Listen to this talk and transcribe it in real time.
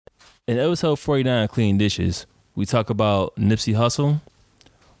In episode 49 of Clean Dishes, we talk about Nipsey Hussle,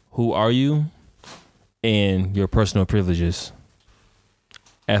 who are you, and your personal privileges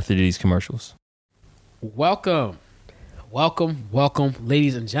after these commercials. Welcome,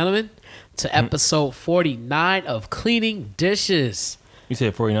 ladies and gentlemen, to episode 49 of Cleaning Dishes. You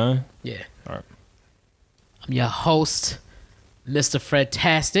said 49? Yeah. All right. I'm your host, Mr.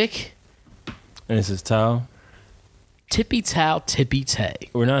 Fredtastic. And this is Tao. Tippy Tao, Tippy Tay.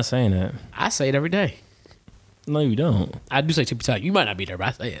 We're not saying that. I say it every day. No, you don't. I do say Tippy Tao. You might not be there, but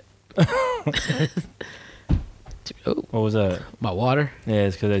I say it. Oh, What was that? my water. Yeah,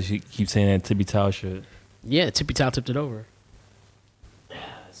 it's because you keep saying that Tippy Tao shit. Yeah, Tippy Tao tipped it over.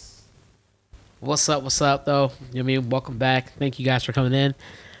 Yes. What's up, though? You know what I mean? Welcome back. Thank you guys for coming in.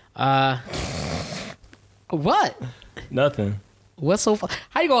 What? Nothing. What's so fun?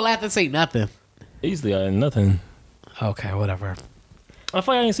 How you gonna laugh and say nothing? Easily, I had nothing. Okay, whatever. I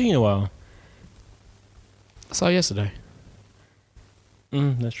feel like I ain't seen you in a while. I saw you yesterday.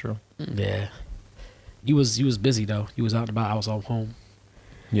 That's true. Yeah. You was busy though. You was out and about. I was home.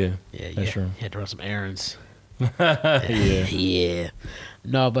 Yeah, Yeah, that's true. Had to run some errands. Yeah. Yeah.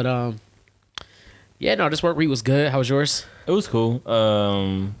 No, but yeah, no, this work week was good. How was yours? It was cool.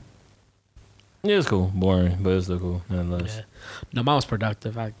 Yeah, it was cool. Boring, but it was still cool nonetheless. Yeah. No, mine was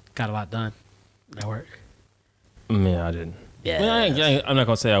productive. I got a lot done at work. Yeah, I didn't. Yeah. I mean, I'm not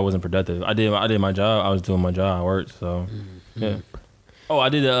gonna say I wasn't productive. I did my job. I was doing my job. I worked. So yeah. Oh, I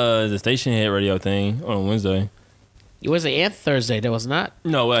did the station head radio thing on Wednesday. Wednesday and Thursday. There was not.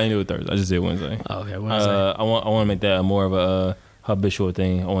 No, I didn't do it Thursday. I just did Wednesday. Oh, okay, Wednesday. I want to make that more of a habitual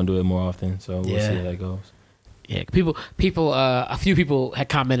thing. I want to do it more often. So we'll see how that goes. Yeah, people. A few people had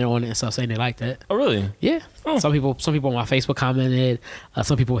commented on it and stuff saying they liked it. Oh, really? Yeah. Oh. Some people on my Facebook commented.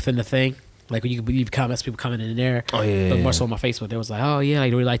 Some people within the thing. Like when you can leave comments, people commented in there. Oh yeah. But more so on my Facebook, they was like, "Oh yeah, I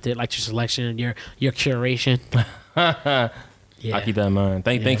really liked it. Liked your selection, your curation." Yeah. I keep that in mind.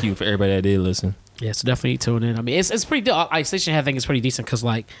 Thank you for everybody that did listen. Yeah, so definitely tune in. I mean, it's pretty dope. Station Head thing is pretty decent because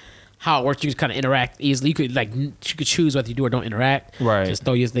like how it works, you can kind of interact easily. You could choose whether you do or don't interact. Right. Just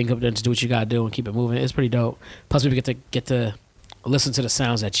throw your thing up there and just do what you gotta do and keep it moving. It's pretty dope. Plus, people get to listen to the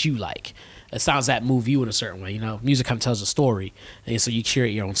sounds that you like. The sounds that move you in a certain way. You know, music kind of tells a story, and so you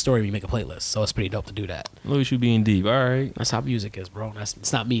curate your own story when you make a playlist. So it's pretty dope to do that. Look at you being deep. All right. That's how music is, bro.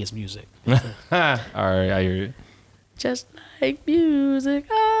 It's not me. It's music. All right, I hear it. Just like music.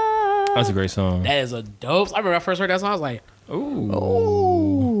 Ah. That's a great song. That is a dope. I remember when I first heard that song. I was like,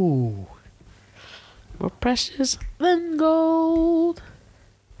 Ooh. more precious than gold.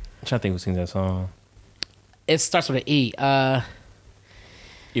 I'm trying to think who sings that song. It starts with an E.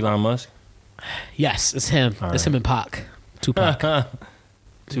 Elon Musk. Yes, it's him. All It's right. him and Pac. Tupac.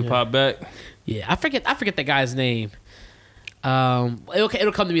 Tupac back. Yeah, I forget that guy's name.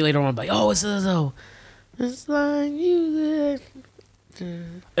 It'll come to me later on. I'm like, oh, it's like music.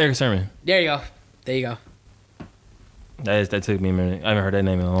 Eric Sermon. There you go. That took me a minute. I haven't heard that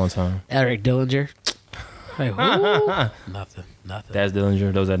name in a long time. Eric Dillinger. Hey, nothing. That's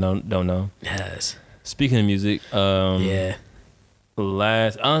Dillinger. Those that don't know. Yes. Speaking of music, Yeah.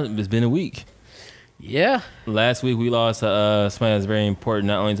 It's been a week. Yeah. Last week we lost somebody that's very important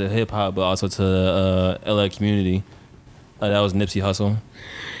not only to hip hop but also to the LA community. That was Nipsey Hussle.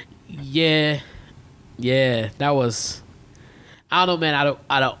 Yeah. That was. I don't know, man.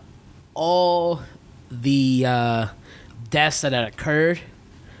 Out of all the deaths that had occurred,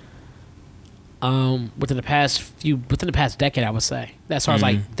 within the past decade, I would say. As far as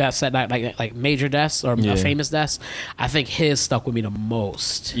like deaths that like major deaths or famous deaths, I think his stuck with me the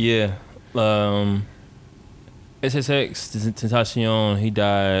most. Yeah. SSX Tentacion, he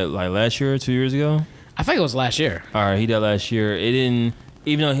died like last year or 2 years ago. I think it was last year. All right, he died last year. It didn't,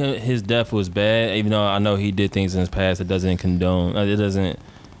 even though his death was bad, even though I know he did things in his past that doesn't condone, he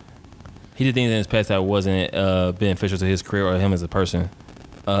did things in his past that wasn't beneficial to his career or him as a person.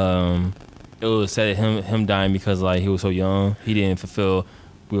 It was sad that him dying because like he was so young, he didn't fulfill,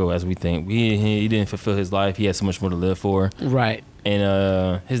 as we think, he didn't fulfill his life. He had so much more to live for. Right.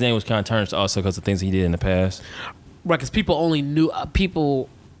 And his name was kind of tarnished also because of things he did in the past. Right, because people only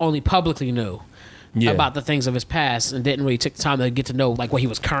publicly knew about the things of his past and didn't really take the time to get to know like what he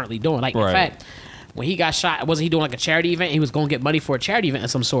was currently doing. Like in fact, when he got shot, wasn't he doing like a charity event? He was going to get money for a charity event of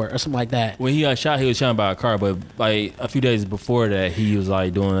some sort or something like that. When he got shot, he was shot by a car, but like a few days before that, he was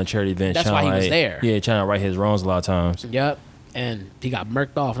like doing a charity event. That's why he was there. Yeah, trying to right his wrongs a lot of times. Yep. and he got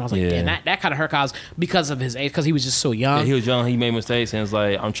murked off, and I was like, damn, that kind of hurt cause because of his age, because he was just so young. Yeah, he was young. He made mistakes, and it's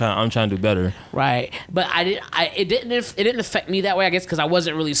like I'm trying to do better. Right, but it didn't affect me that way, I guess, because I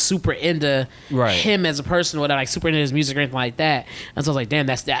wasn't really super into him as a person, or like super into his music or anything like that. And so I was like, damn,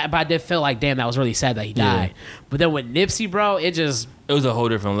 that's that. But I did feel like, damn, that was really sad that he died. But then with Nipsey, bro, it was a whole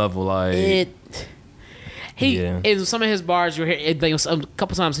different level. Like in some of his bars, you hear a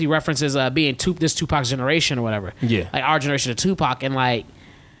couple times he references being this Tupac's generation or whatever. Yeah, like our generation of Tupac, and like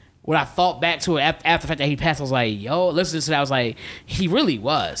when I thought back to it after the fact that he passed, I was like, yo, listening to that, I was like, he really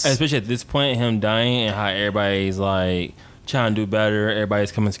was. Especially at this point, him dying and how everybody's like trying to do better.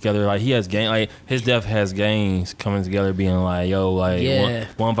 Everybody's coming together. Like he has gang. Like his death has gangs coming together, being like, "Yo, like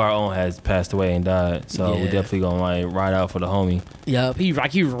one of our own has passed away and died." So we're definitely gonna like ride out for the homie. Yep,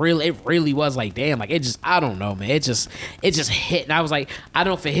 it really was like, damn, like it just, I don't know, man. It just hit, and I was like, I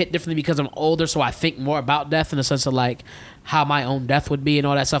don't know if it hit differently because I'm older, so I think more about death in the sense of like how my own death would be and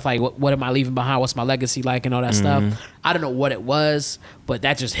all that stuff. Like, what am I leaving behind? What's my legacy like and all that stuff? I don't know what it was, but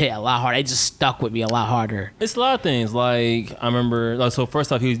that just hit a lot harder. It just stuck with me a lot harder. It's a lot of things. Like I remember, like, so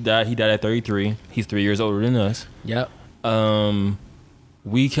first off, he died at 33. He's 3 years older than us. Yep.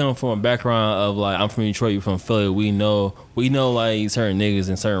 We come from a background of like, I'm from Detroit, you're from Philly. We know like certain niggas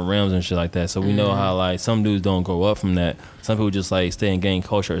in certain realms and shit like that. So we know how like some dudes don't grow up from that. Some people just like stay in gang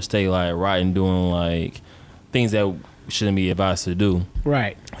culture, or stay like riding, doing like things that shouldn't be advised to do.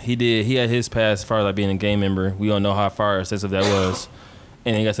 Right. He had his past as far as like being a gang member. We don't know how far excessive that was.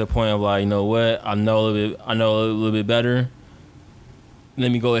 And he got to the point of like, you know what? I know a little bit better. Let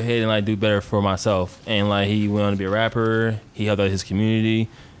me go ahead and like do better for myself. And like he went on to be a rapper. He helped out his community.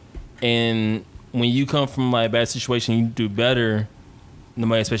 And when you come from like a bad situation, you do better.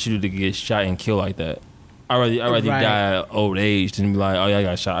 Nobody expects you to get shot and killed like that. I'd rather die at old age than be like, oh yeah, I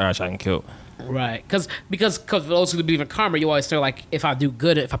got shot and killed. Right, because for those who believe in karma, you always feel like if I do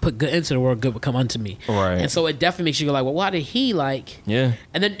good, if I put good into the world, good will come unto me. Right, and so it definitely makes you go like, well, why did he like? Yeah,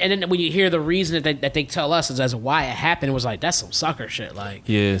 and then when you hear the reason that they tell us as why it happened, it was like that's some sucker shit. Like,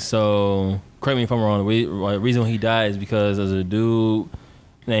 yeah. So correct me if I'm wrong. The reason he died is because there's a dude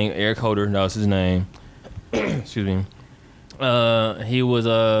named Eric Holder. That was his name. Excuse me. He was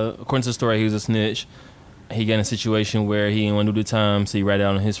according to the story, he was a snitch. He got in a situation where he didn't want to do the time, so he ratted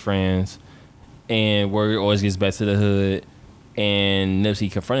out on his friends. And word always gets back to the hood. And Nipsey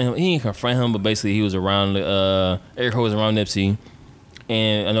confronted him. He didn't confront him, but basically he was around. Eric was around Nipsey.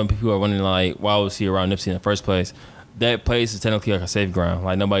 And I know people are wondering like, why was he around Nipsey in the first place? That place is technically like a safe ground.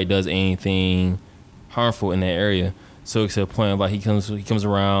 Like nobody does anything harmful in that area. So it's to the point of like he comes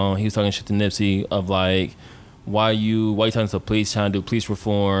around. He was talking shit to Nipsey of like, why you talking to the police, trying to do police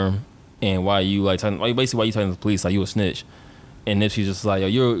reform, and why you talking to the police like you a snitch. And Nipsey's just like, yo,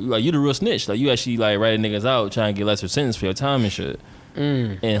 you're the real snitch. Like, you actually, like, ratting niggas out, trying to get lesser sentence for your time and shit.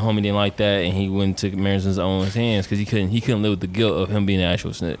 And homie didn't like that, and he went and took matters in his own hands because he couldn't live with the guilt of him being an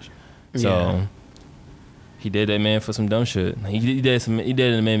actual snitch. So, he did that, man, for some dumb shit. He did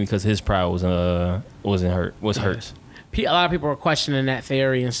it, man, because his pride was hurt. A lot of people were questioning that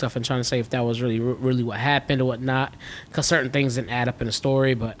theory and stuff and trying to say if that was really what happened or whatnot, because certain things didn't add up in the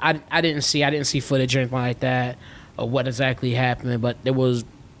story. But I didn't see footage or anything like that of what exactly happened, but there was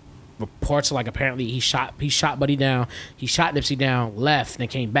reports of like apparently he shot Buddy down, he shot Nipsey down, left, and then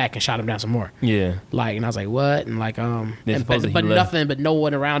came back and shot him down some more. Yeah, like, and I was like, what? And like, but nothing, but no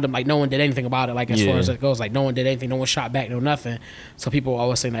one around him, like no one did anything about it. Like as far as it goes, like no one did anything, no one shot back, no nothing. So people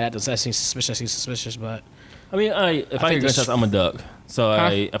always saying that seems suspicious, but. I mean, if I hear gunshots, I'm a duck. So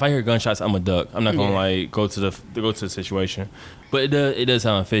if I hear gunshots, I'm a duck. I'm not gonna like go to the situation. But it does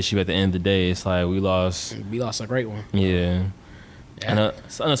sound fishy. But at the end of the day, it's like we lost a great one. Yeah. I know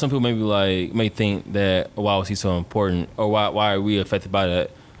some people may think that why was he so important, or why are we affected by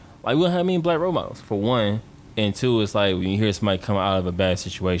that? Like, we don't have many black role models, for one, and two, it's like when you hear somebody come out of a bad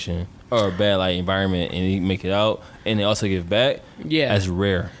situation or a bad like environment and he make it out and they also give back. Yeah, that's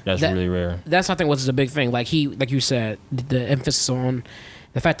rare. That's really rare. That's I think what's the big thing. Like you said, the emphasis on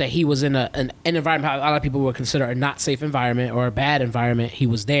the fact that he was in an environment a lot of people would consider a not safe environment or a bad environment. He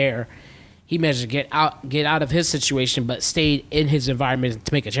was there. He managed to get out of his situation, but stayed in his environment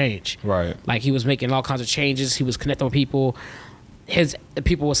to make a change. Right. Like he was making all kinds of changes. He was connecting with people.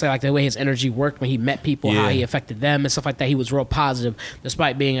 People will say like the way his energy worked when he met people, how he affected them and stuff like that. He was real positive,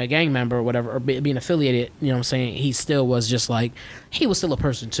 despite being a gang member or whatever, or being affiliated. You know what I'm saying? He still was just like, he was still a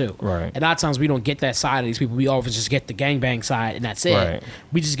person too. Right. And a lot of times we don't get that side of these people. We always just get the gangbang side, and that's it. Right.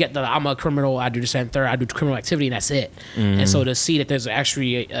 We just get I'm a criminal. I do this and third. I do criminal activity, and that's it. Mm-hmm. And so to see that there's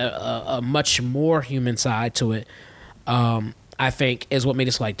actually a much more human side to it, I think is what made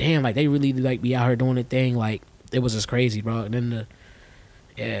us like, damn, like they really like be out here doing the thing, like. it was just crazy, bro. And then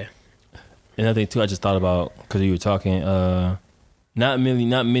yeah. Another thing too, I just thought about because you were talking. Not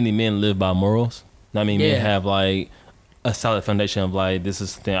many men live by morals. Not many men have like a solid foundation of like this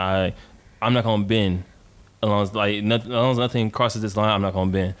is the thing I'm not gonna bend. As long as nothing crosses this line, I'm not gonna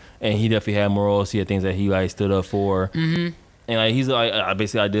bend. And he definitely had morals. He had things that he like stood up for. Mm-hmm. And like he's like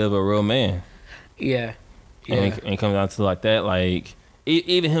basically the idea of a real man. Yeah. And it comes down to like that, like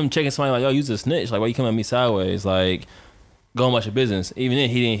even him checking somebody like, yo, you's a snitch. Like why you coming at me sideways? Like go about your business. Even then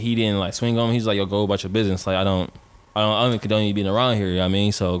he didn't like swing on me. He's like, yo, go about your business. Like I don't condone you being around here. You know what I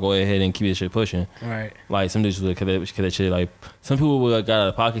mean, so go ahead and keep this shit pushing. Right. Like some dudes would cut that shit. Like some people would got out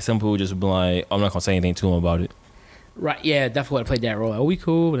of pocket. Some people would just be like, I'm not gonna say anything to him about it. Right. Yeah. Definitely would have played that role. Oh, we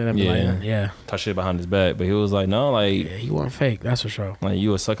cool. And then I'd be like, yeah. Talk shit behind his back, but he was like, no, like yeah, he wasn't fake. That's for sure. Like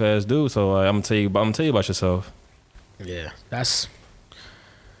you a sucker ass dude. So like, I'm gonna tell you about yourself. Yeah. That's.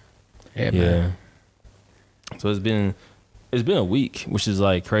 Yeah, man. So it's been a week, which is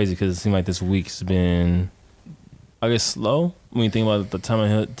like crazy because it seemed like this week's been, I guess, slow when you think about the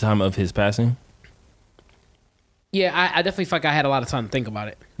time of his passing. Yeah, I definitely feel like I had a lot of time to think about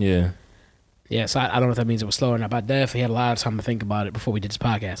it. Yeah. Yeah, so I don't know if that means it was slow or not, but I definitely had a lot of time to think about it before we did this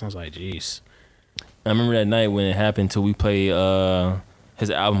podcast. And I was like, jeez. I remember that night when it happened till we played his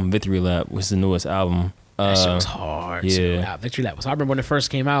album Victory Lap, which is the newest album. That shit was hard. Yeah. So, Victory Lap was. I remember when it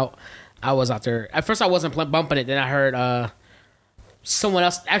first came out, I was out there. At first I wasn't bumping it. Then I heard someone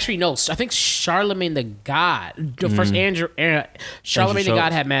else. Actually, no. I think Charlamagne the God. The first Charlamagne the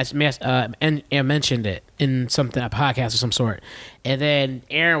God had mentioned it in something, a podcast of some sort. And then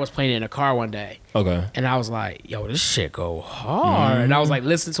Aaron was playing it in a car one day. Okay. And I was like, yo, this shit go hard. And I was like,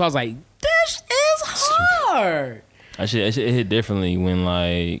 listening to it, I was like, this is hard. It hit differently when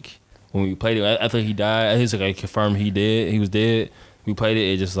we played it. After he died, it was like confirmed he was dead. We played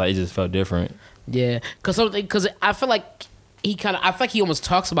it, it just felt different. Yeah. Because I feel like he almost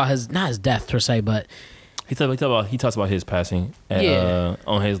talks about not his death per se, but he talks about his passing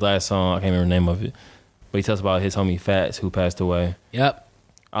on his last song. I can't remember the name of it, but he talks about his homie Fats who passed away. Yep.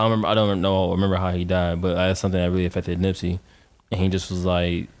 I don't remember how he died, but that's something that really affected Nipsey, and he just was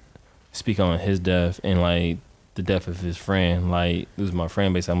like speaking on his death and like the death of his friend. Like this was my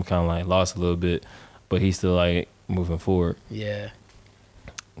friend, basically. I'm kind of like lost a little bit, but he's still like moving forward. Yeah.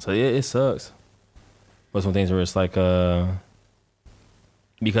 So yeah, it sucks. But some things where it's like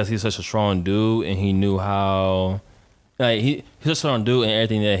because he's such a strong dude and he knew how, like he's such a strong dude and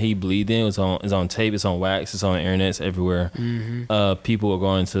everything that he believed in is on tape, it's on wax, it's on the internet, it's everywhere. Mm-hmm. People are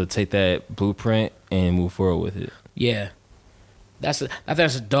going to take that blueprint and move forward with it. Yeah. I think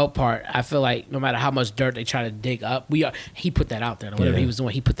that's a dope part. I feel like no matter how much dirt they try to dig up, he put that out there. Whatever he was doing,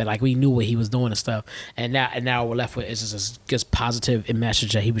 he put that, like we knew what he was doing and stuff. And now we're left with is just positive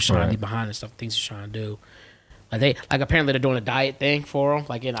message that he was trying to leave behind and stuff, things he's trying to do. Like apparently they're doing a diet thing for him,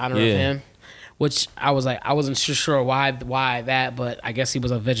 like in honor of him. Which I wasn't sure why that, but I guess he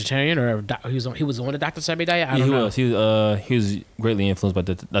was a vegetarian or he was on the Dr. Sebi diet. I don't know. He was greatly influenced by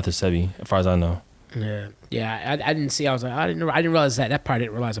Dr. Sebi, as far as I know. Yeah. I didn't see. I was like, I didn't realize that part. I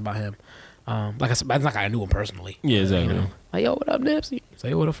didn't realize about him. Like I said, it's like I knew him personally. Yeah, exactly. You know? Like, yo, what up, Nipsey?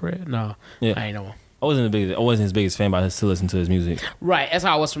 Say, what up, Fred? No, I ain't know him. I wasn't his biggest fan, but I still listen to his music. Right, that's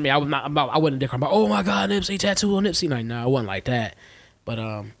how it was for me. I wasn't dick about. Oh my God, Nipsey, tattoo on Nipsey. Like, no, I wasn't like that. But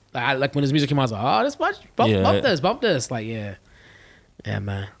like when his music came out, I was like, oh, this much, bump this. Like, yeah,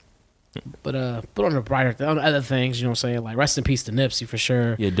 man. But on the on the other things, you know what I'm saying? Like, rest in peace to Nipsey for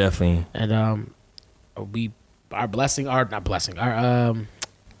sure. Yeah, definitely. And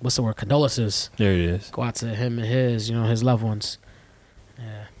what's the word? Condolences. There it is. Go out to him and his loved ones.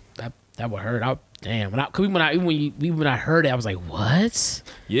 Yeah, that would hurt. Damn. When I heard it, I was like, what?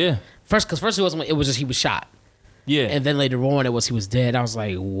 Yeah. First it was just he was shot. Yeah. And then later on it was he was dead. I was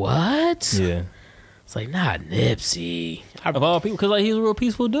like, what? Yeah. It's like, nah, Nipsey. Of all people, because like he was a real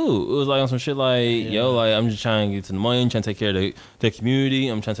peaceful dude. It was like on some shit like, yo, like I'm just trying to get to the money, I'm trying to take care of the community,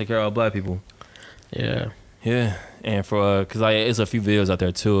 I'm trying to take care of all black people. Yeah. Yeah. And because like it's a few videos out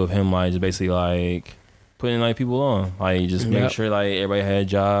there too of him like just basically like putting like people on, like just making sure like everybody had a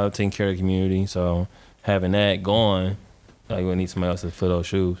job, taking care of the community. So having that going, like we need somebody else to fill those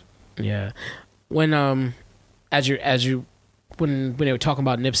shoes. Yeah. When when they were talking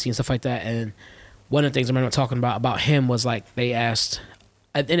about Nipsey and stuff like that, and one of the things I remember talking about him was like they asked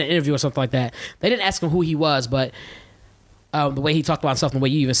in an interview or something like that. They didn't ask him who he was, but the way he talked about himself, and the way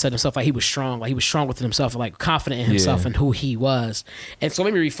you even said himself, like he was strong within himself, like confident in himself and who he was. And so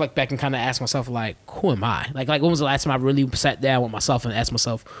let me reflect back and kind of ask myself, like, who am I? Like when was the last time I really sat down with myself and asked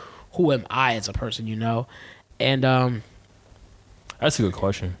myself, who am I as a person? You know, and that's a good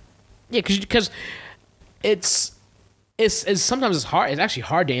question. Yeah, because it's sometimes it's hard. It's actually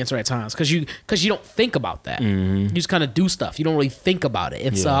hard to answer at times because you don't think about that. Mm-hmm. You just kind of do stuff. You don't really think about it.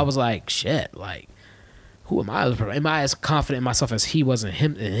 And so I was like, shit, like, who am I? Am I as confident in myself as he was in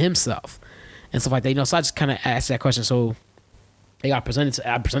himself and stuff like that? You know, so I just kind of asked that question. So I presented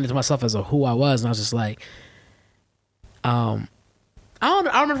to myself as who I was, and I was just like, I don't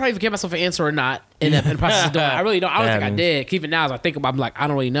remember if I even gave myself an answer or not in the process of doing it. I really don't. I don't think I did. Even now, as I think about it, I'm like, I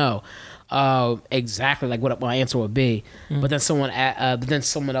don't really know exactly like what my answer would be. But then someone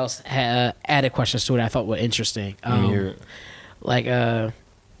else had added questions to it I thought were interesting. Like, well,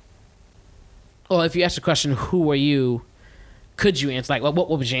 if you asked the question, who were you? Could you answer? Like, what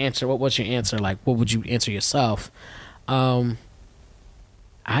was your answer? What was your answer? Like, what would you answer yourself?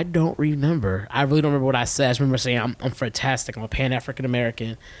 I don't remember. I really don't remember what I said. I just remember saying I'm fantastic. I'm a Pan-African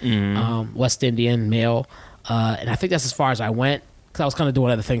American, West Indian male, and I think that's as far as I went because I was kind of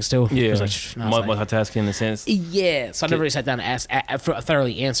doing other things too. Yeah, multitasking in a sense. Yeah, so I never really sat down and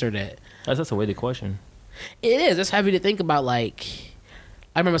thoroughly answered it. That's a weighted question. It is. It's heavy to think about. Like,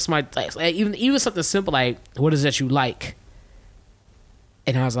 I remember somebody like, even something simple like, "What is it you like?"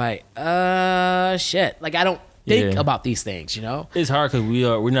 And I was like, shit. Like, I don't think about these things, you know. It's hard because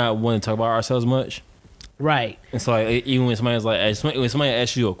we're not wanting to talk about ourselves much, right? And so like, even when somebody's like, when somebody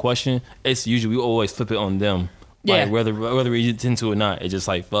asks you a question, it's usually we always flip it on them. Yeah, like, whether we intend to or not, it's just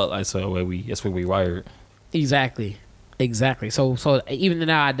like fuck. Like, so that's where we wired. Exactly. So even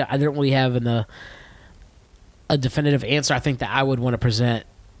now, I don't really have a definitive answer. I think that I would want to present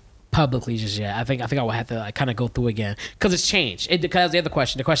publicly just yet. I think I would have to like, kind of go through again because it's changed. Because the other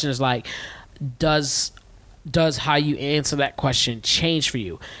question, the question is like, does how you answer that question change for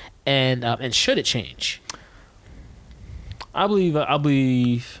you, and should it change? I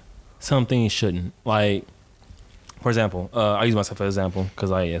believe some things shouldn't. Like, for example, I use myself as an example because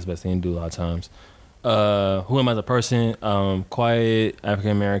that's the best thing to do a lot of times. Who am I as a person? Quiet,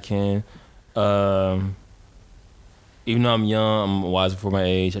 African American. Even though I'm young, I'm wise for my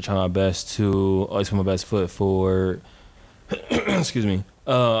age. I try my best to always put my best foot forward. Excuse me.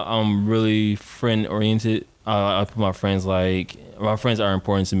 I'm really friend oriented. I put my friends are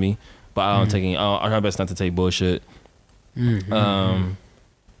important to me, but I don't I try my best not to take bullshit. I'm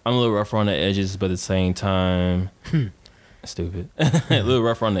a little rougher on the edges, but at the same time, stupid. A little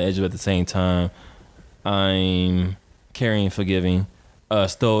rougher on the edges, but at the same time, I'm caring, forgiving,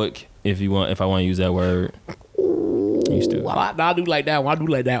 stoic. If I want to use that word. You stupid. Well, I do like that one.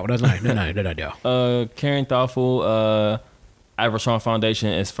 That's like no. Caring, thoughtful. I have a strong foundation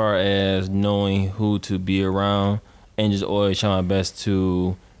as far as knowing who to be around, and just always try my best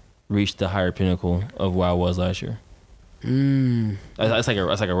to reach the higher pinnacle of where I was last year. That's like a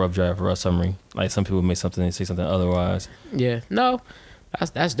rough draft, rough summary. Like, some people may say something otherwise. Yeah, no,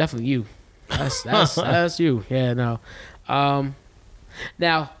 that's definitely you. That's you. Yeah, no.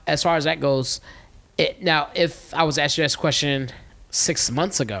 Now, as far as that goes, if I was asked you this question 6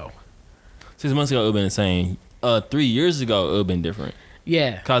 months ago, it would have been the same. 3 years ago, it would have been different.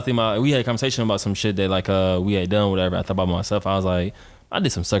 Yeah, cause we had a conversation about some shit that like we had done, whatever. I thought about myself. I was like, I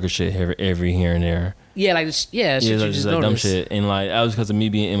did some sucker shit every here and there. Yeah, like shit you just like dumb noticed. shit, and like that was because of me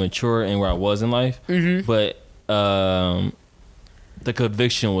being immature and where I was in life. But the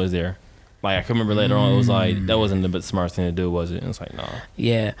conviction was there. Like, I can remember later on, it was like that wasn't the smartest thing to do, was it? And it's like, nah.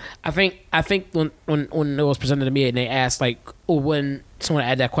 Yeah, I think when it was presented to me and they asked like, when someone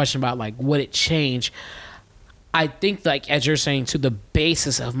had that question about like would it change, I think, like, as you're saying, to the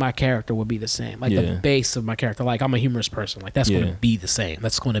basis of my character would be the same. Like, the base of my character. Like, I'm a humorous person. Like, that's going to be the same.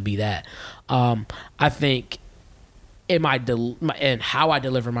 That's going to be that. I think in and how I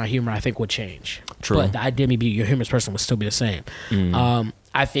deliver my humor, I think would change. True. But the idea of me being a humorous person would still be the same.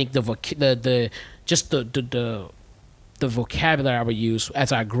 I think the vocabulary I would use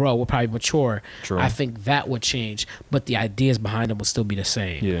as I grow will probably mature. True. I think that would change, but the ideas behind them will still be the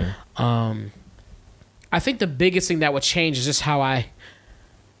same. Yeah. I think the biggest thing that would change is just how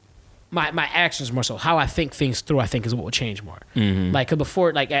my actions more so. How I think things through, I think, is what would change more. Like, 'cause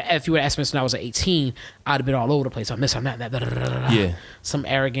before, like, if you would ask me when I was 18, I'd have been all over the place. I'm this, I'm that, Yeah. Some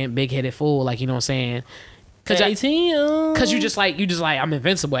arrogant, big-headed fool, like, you know what I'm saying? Cause 18, you just like I'm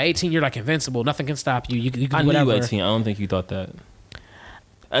invincible. At 18, you're like invincible. Nothing can stop you. You can do I whatever. knew you 18. I don't think you thought that.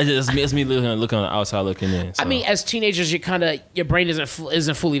 It's me looking on the outside looking in. So. I mean, as teenagers, your brain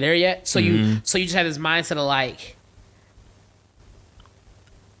isn't fully there yet. So you just have this mindset of like,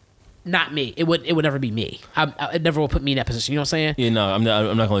 not me. It would never be me. It never will put me in that position. You know what I'm saying? Yeah, no, I'm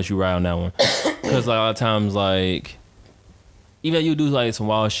not gonna let you ride on that one. Because like, a lot of times, like, even if you do like some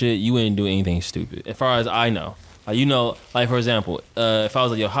wild shit, you wouldn't do anything stupid. As far as I know, Like, you know, like for example, if I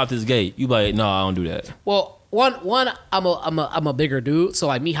was like, yo, hop this gate, you be like, no, I don't do that. Well, one, I'm a bigger dude, so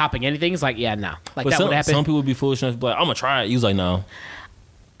like me hopping anything is like, yeah, no, like But that would happen. some people would be foolish enough to be like, I'm gonna try it. You was like, no.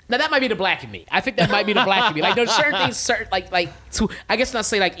 Now that might be the black in me. I think that might be the black in me. Like there's certain things, to, I guess not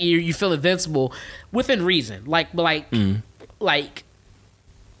say like you feel invincible within reason. Like I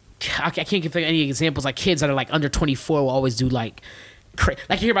can't think of any examples. Like kids that are like under 24 will always do like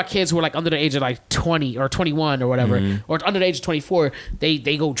you hear about kids who are like under the age of like 20 or 21 or whatever, or under the age of 24, they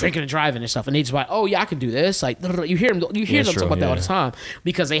go drinking and driving and stuff, and they just like, oh yeah, I can do this. Like you hear them talk about that all the time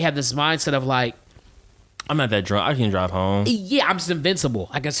because they have this mindset of like, I'm not that drunk. I can drive home. Yeah, I'm just invincible.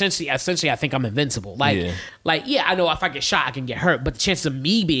 Like essentially, I think I'm invincible. Like I know if I get shot, I can get hurt, but the chances of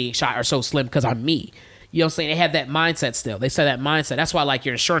me being shot are so slim because I'm me. You know what I'm saying? They have that mindset still. They say that mindset. That's why like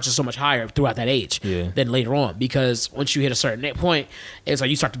your insurance is so much higher throughout that age than later on. Because once you hit a certain point, it's like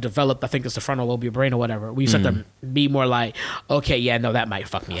you start to develop, I think it's the frontal lobe of your brain or whatever, where you start to be more like, okay, yeah, no, that might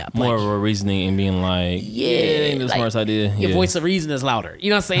fuck me up. More like, of a reasoning and being like, yeah, ain't the smartest idea. Your voice of reason is louder. You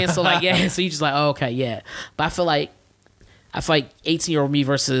know what I'm saying? So like, yeah, so you just like, oh, okay, yeah. But I feel like 18-year-old me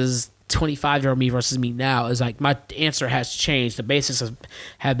versus 25-year-old me versus me now is like my answer has changed. The basics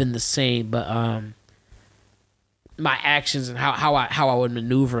have been the same, but my actions and how I would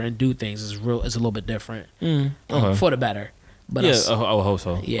maneuver and do things is a little bit different for the better. But yeah, I would hope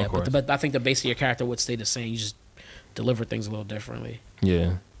so. Yeah, but I think the base of your character would stay the same. You just deliver things a little differently.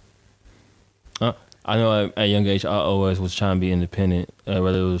 Yeah. I know at a young age, I always was trying to be independent,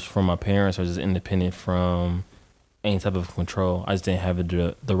 whether it was from my parents or just independent from any type of control. I just didn't have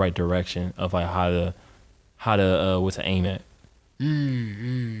the right direction of like how to what to aim at.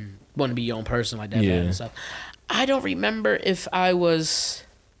 Want to be your own person like that and stuff. I don't remember if I don't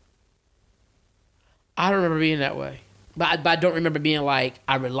remember being that way. But I don't remember being like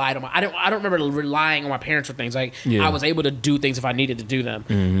I relied on I don't remember relying on my parents for things. Like I was able to do things if I needed to do them.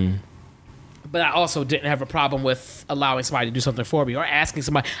 Mm-hmm. But I also didn't have a problem with allowing somebody to do something for me or asking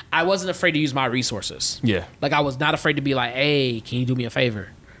somebody. I wasn't afraid to use my resources. Yeah. Like I was not afraid to be like, hey, can you do me a favor?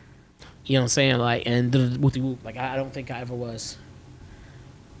 You know what I'm saying? Like, and like I don't think I ever was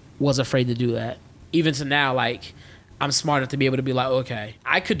afraid to do that. Even to now, like, I'm smart enough to be able to be like, okay,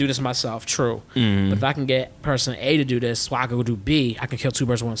 I could do this myself, true. Mm-hmm. But if I can get person A to do this, so I can go do B, I can kill two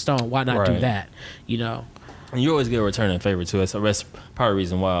birds with one stone. Why not do that? You know? And you always get a return in favor, too. That's part of the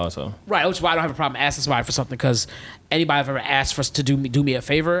reason why, also. Right, which is why I don't have a problem asking somebody for something, because anybody I've ever asked for to do me a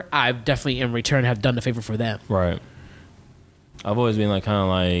favor, I've definitely, in return, have done the favor for them. Right. I've always been, like, kind of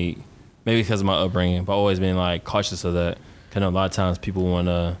like, maybe because of my upbringing, but I've always been, like, cautious of that. Because a lot of times people want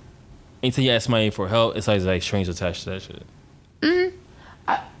to... Anytime you ask somebody for help, it's like strings attached to that shit.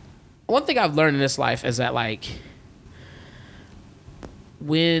 Mm-hmm. One thing I've learned in this life is that, like,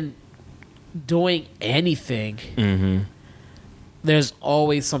 when doing anything, there's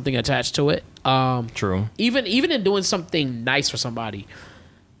always something attached to it. True. Even in doing something nice for somebody,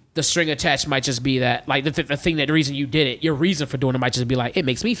 the string attached might just be that, like, the reason you did it, your reason for doing it might just be like, it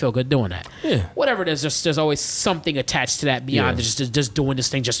makes me feel good doing that. Yeah. Whatever it is, there's always something attached to that beyond just doing this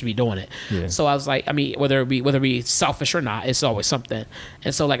thing just to be doing it. Yeah. So I was like, I mean, whether it be selfish or not, it's always something.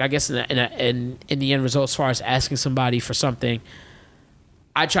 And so, like, I guess in the end result, as far as asking somebody for something,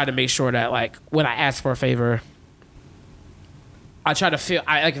 I try to make sure that, like, when I ask for a favor, I try to feel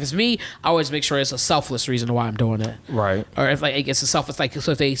like if it's me, I always make sure it's a selfless reason why I'm doing it. Right. Or if like it's a selfless, like,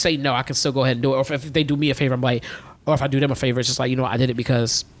 so if they say no, I can still go ahead and do it. Or if they do me a favor, I'm like, or if I do them a favor, it's just like, you know, I did it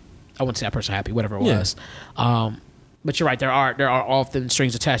because I want to see that person happy, whatever it was. But you're right, there are often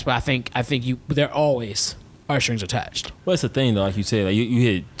strings attached, but I think there always are strings attached. Well, that's the thing though, like you said, like you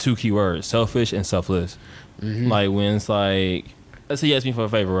hit two key words: selfish and selfless. Mm-hmm. Like when it's like, let's say you ask me for a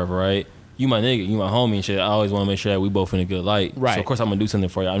favor, whatever, right? You my nigga, you my homie and shit. I always want to make sure that we both in a good light. Right. So of course I'm gonna do something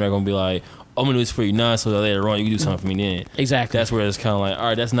for you. I'm not gonna be like, I'm gonna do this for you now, so that later on you can do something for me then. Exactly. That's where it's kind of like, all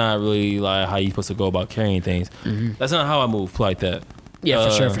right, that's not really like how you supposed to go about carrying things. Mm-hmm. That's not how I move like that.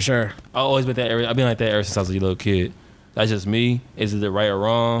 Yeah, for sure. I always been that. I've been like that ever since I was a little kid. That's just me. Is it right or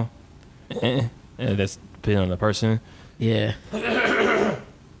wrong? And that's depending on the person. Yeah.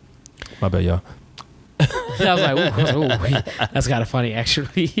 My bad, y'all. I was like, ooh, that's kind of funny,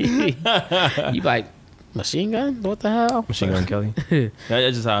 actually. You like, machine gun? What the hell? Machine Gun Kelly.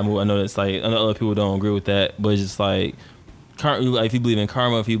 That's just how I move. I know that's like, I know other people don't agree with that, but it's just like, if you believe in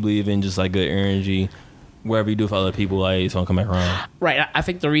karma, if you believe in just like good energy, wherever you do for other people, like it's gonna come back around. Right. I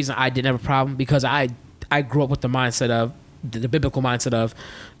think the reason I didn't have a problem because I grew up with the mindset of the biblical mindset of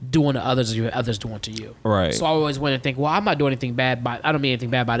doing to others as you others doing to you. Right. So I always went and think, well, I'm not doing anything bad I don't mean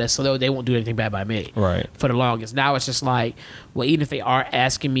anything bad by this, so they won't do anything bad by me. Right. For the longest. Now it's just like, well, even if they are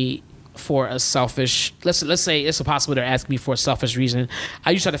asking me for a selfish, let's say it's a possibility they're asking me for a selfish reason,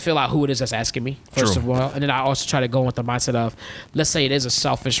 I usually try to fill out who it is that's asking me first of all, and then I also try to go with the mindset of, let's say it is a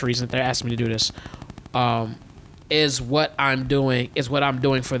selfish reason they're asking me to do this. Is what I'm doing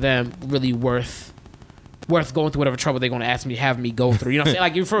for them really worth going through whatever trouble they're going to have me go through? You know what I'm saying?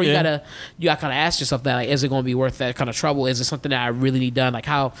 Like you gotta kind of ask yourself that, like, is it going to be worth that kind of trouble? Is it something that I really need done? Like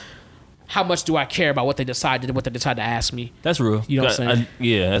how much do I care about what they decide to ask me? That's real. You know what I'm saying?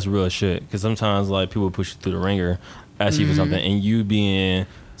 Yeah, that's real shit. Because sometimes like people push you through the ringer, ask you for something, and you being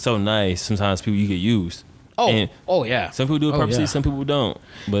so nice, sometimes you get used. Oh yeah. Some people do it purposely, some people don't.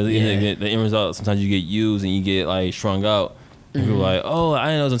 But the end result, sometimes you get used and you get like strung out. And people are like, oh, I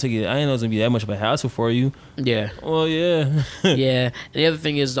didn't know it was gonna be that much of a hassle for you. Yeah. Well, yeah. Yeah. And the other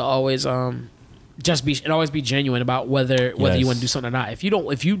thing is to always always be genuine about whether you want to do something or not. If you don't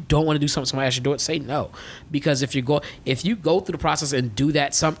want to do something, somebody asks you to do it, say no. Because if you go through the process and do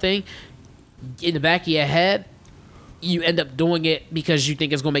that something, in the back of your head, you end up doing it because you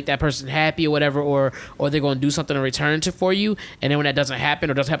think it's going to make that person happy or whatever, or they're going to do something in return for you, and then when that doesn't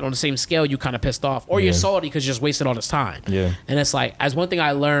happen or doesn't happen on the same scale, you kind of pissed off, or you're salty because you just wasted all this time. Yeah. And it's like, as one thing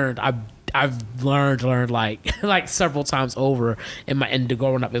I learned, I've learned like several times over in my end of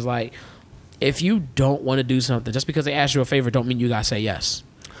growing up, is like, if you don't want to do something, just because they ask you a favor don't mean you gotta say yes.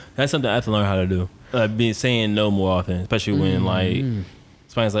 That's something I have to learn how to do. Saying no more often, especially when like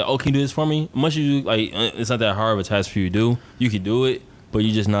somebody's like, "Oh, can you do this for me?" Much you do, like, it's not that hard of a task for you to do. You can do it, but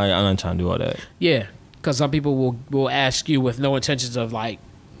you just not. I'm not trying to do all that. Yeah, because some people will ask you with no intentions of like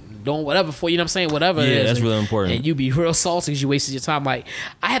doing whatever for you. Know what I'm saying? Whatever. Yeah, it is. that's really important. And you be real salty because you wasted your time. Like,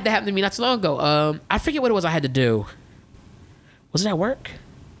 I had that happen to me not too long ago. I forget what it was I had to do. Was it at work?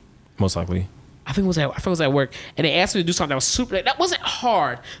 Most likely. I think it was at work, and they asked me to do something that was that wasn't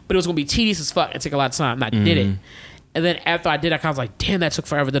hard, but it was gonna be tedious as fuck and take a lot of time. And I did it, and then after I did, I kind of was like, "Damn, that took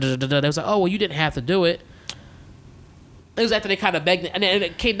forever." They was like, "Oh, well, you didn't have to do it." It was after they kind of begged, and then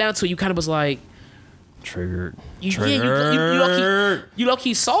it came down to it, you kind of was like, triggered. You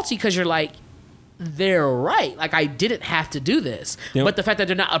low-key salty because you're like, they're right. Like, I didn't have to do this. Yep. But the fact that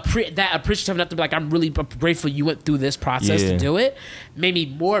they're not that appreciative enough to be like, I'm really grateful you went through this process to do it, made me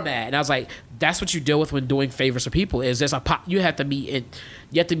more mad. And I was like, that's what you deal with when doing favors for people. Is you have to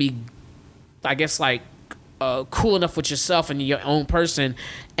be, I guess, like, cool enough with yourself and your own person,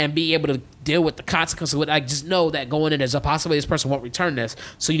 and be able to deal with the consequences of it. Like, just know that going in, there's a possibility this person won't return this.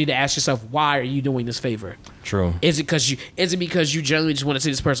 So you need to ask yourself, why are you doing this favor? True. Is it because you generally just want to see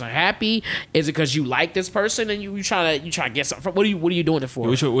this person happy? Is it because you like this person and you trying to get something from? What are you doing it for?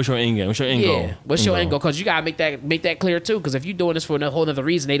 What's your end game? What's your end goal? What's your end goal? Because you gotta make that clear too. Because if you're doing this for a whole other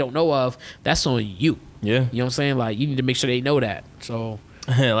reason they don't know of, that's on you. Yeah. You know what I'm saying? Like, you need to make sure they know that. So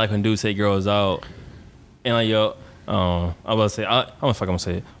like when dudes take girls out, and like, yo, I was about to say, I don't know if I'm gonna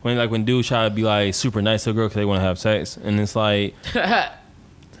say it. When dudes try to be like super nice to a girl because they want to have sex, and it's like,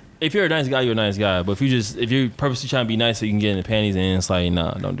 if you're a nice guy, you're a nice guy. But if you're purposely trying to be nice so you can get in the panties, and it's like,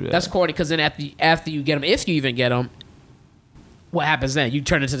 nah, don't do that. That's corny. Because then after you get them, if you even get them, what happens then? You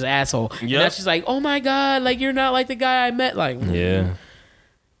turn into the asshole. Yep. And that's just like, oh my god, like, you're not like the guy I met. Like, yeah.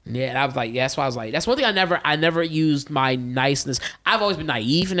 Yeah, and I was like, that's why I was like, that's one thing I never used my niceness. I've always been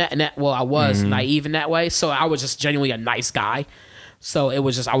naive in that. Well, I was naive in that way, so I was just genuinely a nice guy. So it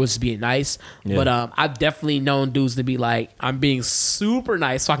was just, I was just being nice. Yeah. But I've definitely known dudes to be like, I'm being super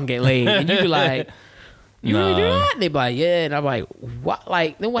nice so I can get laid, and you be like, you really do that? And they be like, yeah, and I'm like, what?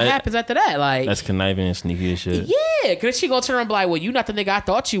 Like, then what happens after that? Like, that's conniving and sneaky as shit. Yeah, because she gonna turn around and be like, well, you not the nigga I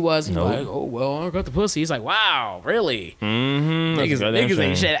thought you was. And nope. Like, oh, well, I got the pussy. He's like, wow, really? Niggas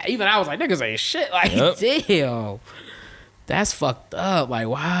ain't shit. Even I was like, niggas ain't shit. Like, damn, that's fucked up. Like,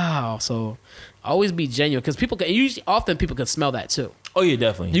 wow. So always be genuine, because often people can smell that too. Oh yeah,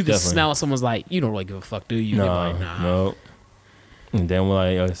 definitely. You can smell someone's like, you don't really give a fuck, do you? No, like, nah. No. And then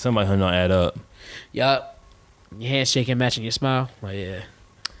we're like, somebody not add up. Yup. Your handshaking matching your smile. Like, yeah.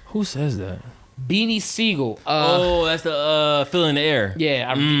 Who says that? Beanie Siegel. That's the fill in the air. Yeah,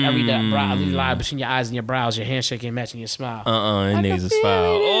 I read that. I read the line between your eyes and your brows. Your handshaking matching your smile. That nigga's a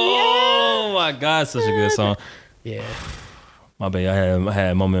smile. Oh my god, such a good song. Yeah. My bad. I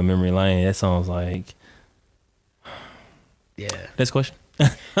had a moment in memory lane. That song's like. Yeah. Next question.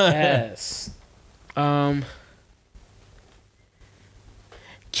 Yes. Can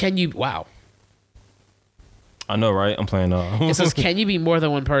you? Wow. I know, right? I'm playing It says, can you be more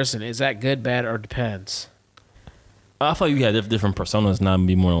than one person? Is that good, bad, or depends? I thought you had different personas, not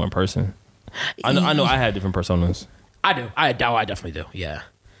be more than one person. I know I had different personas. I do. I definitely do. Yeah.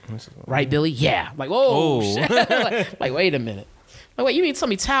 Right, Billy? Yeah. Like, whoa. like, wait a minute. Like, wait, you mean tell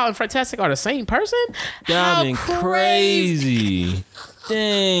me Tao and Fantastic are the same person? That'd been crazy.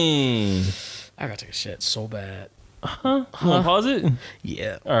 Dang. I gotta take a shit so bad. You wanna pause it?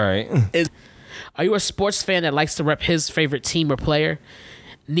 Yeah. All right. Are you a sports fan that likes to rep his favorite team or player?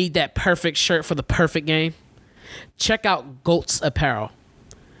 Need that perfect shirt for the perfect game? Check out Goats Apparel.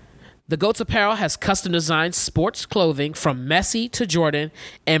 The Goats Apparel has custom designed sports clothing from Messi to Jordan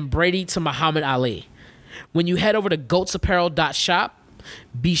and Brady to Muhammad Ali. When you head over to goatsapparel.shop,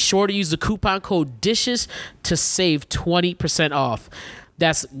 be sure to use the coupon code DISHES to save 20% off.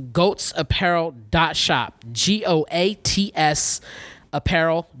 That's goatsapparel.shop, GOATS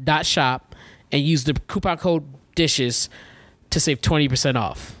apparel.shop, and use the coupon code DISHES to save 20%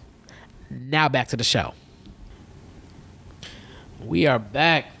 off. Now back to the show. We are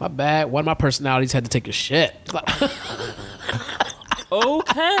back. My bad. One of my personalities had to take a shit.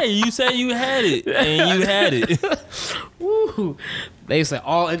 Okay, you said you had it, and you had it. Woo. They said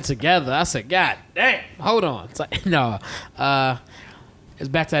all in together. I said, God damn, hold on. It's like, no. It's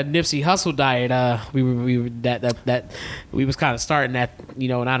back to that Nipsey Hussle diet. We was kind of starting that,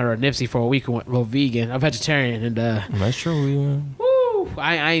 in honor of Nipsey for a week and went vegan. I'm vegetarian, and That's true. woo,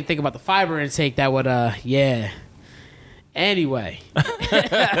 I ain't think about the fiber intake that would yeah. Anyway,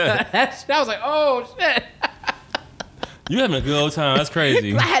 I was like, oh shit. You having a good old time. That's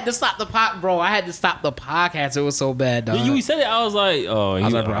crazy. I had to stop the bro. I had to stop the podcast. It was so bad, dog. You said it. I was like, oh, I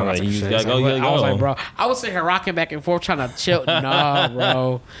was like, bro, I was like, bro. I was sitting here rocking back and forth trying to chill. Nah,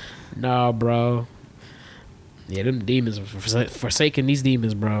 bro. Yeah, them demons forsaking these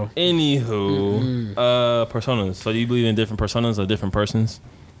demons, bro. Anywho, personas. So do you believe in different personas or different persons?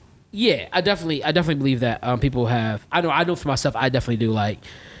 Yeah, I definitely believe that people have. I know for myself, I definitely do like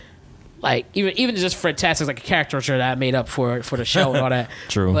even just Fantastic, like a caricature that I made up for the show and all that.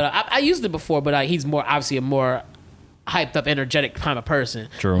 True. But I used it before, but he's more obviously a more hyped up, energetic kind of person.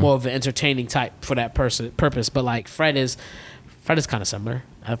 True. More of an entertaining type for that purpose. But like Fred is kind of similar.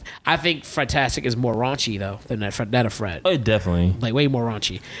 I think Fantastic is more raunchy though than that of Fred. Oh, definitely. Like way more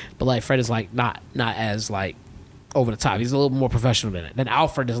raunchy. But like Fred is like not as like over the top. He's a little more professional than it. Then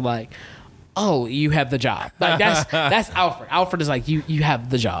Alfred is like, oh, you have the job. Like that's Alfred. Alfred is like, you have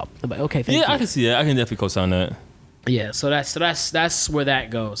the job. I'm like, okay, thank you. Yeah, I can see that. I can definitely co-sign that. Yeah, so that's where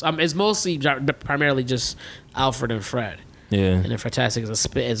that goes. It's mostly primarily just Alfred and Fred. Yeah, and then Fantastic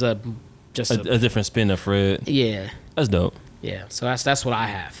is a different spin of Fred. Yeah, that's dope. Yeah, so that's what I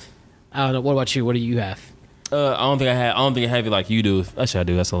have. I don't know. What about you? What do you have? I don't think I have it like you do. Actually, I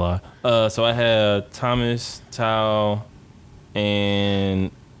do. That's a lie. So I had Thomas, Tao,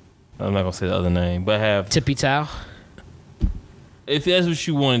 and I'm not gonna say the other name, but I have Tippy Tao. If that's what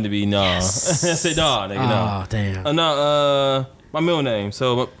you wanted to be, nah. Yes. I said nah, nigga, nah. Oh damn. No, my middle name.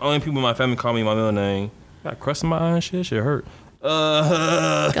 So only people in my family call me my middle name. Got a crust in my eye and shit. Shit hurt.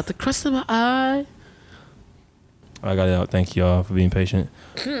 Got the crust in my eye. I got it out. Thank y'all for being patient.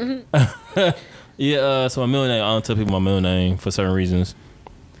 Yeah. So my middle name. I don't tell people my middle name for certain reasons.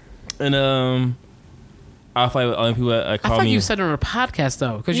 And I fight with only people that call me. I thought you said it on a podcast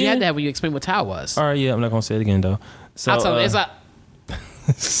though, because you had that when you explained what Tao was. All right. Yeah. I'm not gonna say it again though. So I'll tell you. It's like.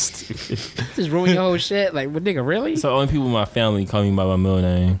 Stupid. Just ruin your whole shit. Like, what nigga, really? So only people in my family call me by my middle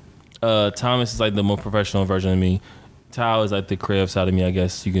name. Thomas is like the more professional version of me. Tao is like the crib side of me, I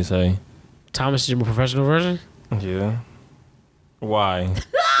guess you can say. Thomas is your more professional version? Yeah. Why?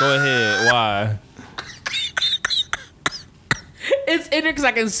 Go ahead. Why? It's in there because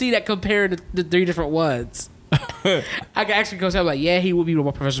I can see that compared the three different ones. I can actually go say like, yeah, he would be the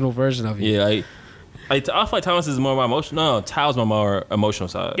more professional version of you. Yeah, I feel like Thomas is more my emotional. No, Tao's my more emotional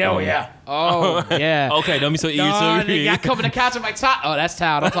side. Oh yeah. Oh yeah. Okay, don't be so eager to agree. I come to the couch and like, oh, that's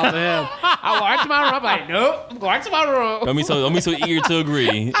Tao. Don't talk to him. I walk to my room. I'm like, nope. I'm going to my room. Don't be so eager to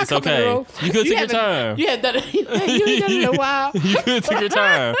agree. It's okay. You could take your time. You ain't done it in a while. You could take your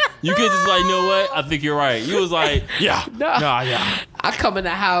time. You could just like, you know what? I think you're right. You was like, yeah, yeah. I come in the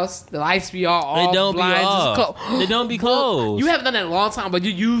house, the lights be all they don't blinds be off. They don't be closed. You haven't done that in a long time, but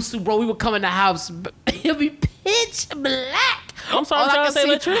you used to, bro. We would come in the house, it'll be pitch black. I'm sorry, I'm trying to say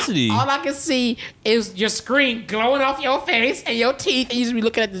electricity. All I can see is your screen glowing off your face and your teeth, and you just be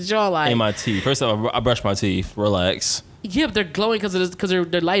looking at the jawline. And my teeth. First of all, I brush my teeth. Relax. Yeah, but they're glowing because they're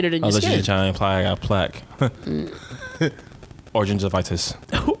lighter than your skin. I'll let you try and imply I got plaque. Or gingivitis.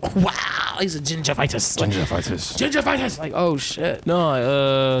 Wow, he's a gingivitis. Like, oh shit.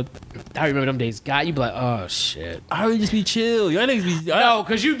 No, I remember them days. God, you be like, oh shit. I would just be chill. Y'all niggas be. No,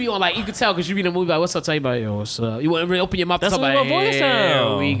 because you'd be on like, you could tell because you be in a movie like, what's up? Tell you about, yo, what's up? You wouldn't really open your mouth. That's what my voice sound.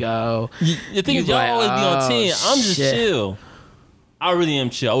 Here we go. The thing is, y'all always be on 10. I'm just chill. I really am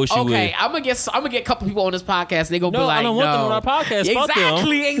chill. I wish you would. Okay, I'm gonna get a couple people on this podcast. They gonna be like, I don't want them on our podcast.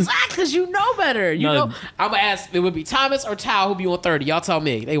 Exactly, because you know better. You know, I'm gonna ask. It would be Thomas or Tao who be on 30. Y'all tell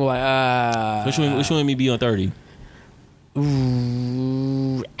me. They were like, which one me be on 30?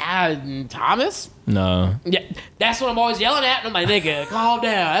 Ooh, Thomas? No. Yeah, that's what I'm always yelling at. I'm like, nigga, calm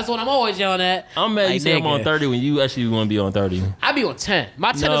down. That's what I'm always yelling at. I'm mad you say I'm on 30 when you actually want to be on 30. I be on 10.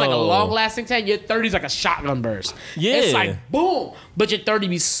 My 10 is like a long-lasting 10. Your 30 is like a shotgun burst. Yeah. It's like, boom. But your 30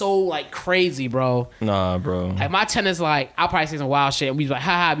 be so, like, crazy, bro. Nah, bro. Like, my 10 is like, I'll probably say some wild shit, and we be like,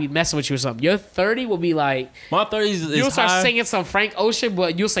 haha, I be messing with you or something. Your 30 will be like... My 30 is you'll start singing some Frank Ocean,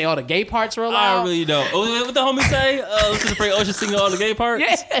 but you'll say all the gay parts real loud. I really don't. What the homie say? Listen to Frank Ocean singing all the gay parts?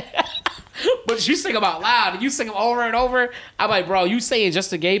 Yeah. But you sing them out loud, and you sing them over and over. I'm like, bro, you saying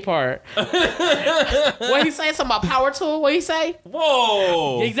just the gay part. What he saying? Something about Power Tool? What he say?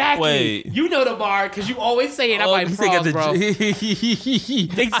 Whoa. Exactly. Wait. You know the bar, because you always say it. I'm like, pause, bro.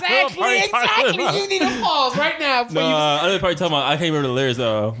 Exactly. You need a pause right now. I know the part you're talking about. I can't remember the lyrics,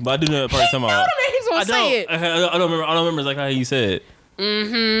 though. But I do know the part you're talking about. He's going to say it. I don't remember like how you said it.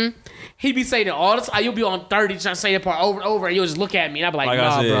 Mm-hmm. He be saying it all the time. You'll be on 30 trying to say that part over and over, and you'll just look at me, and I'll be like,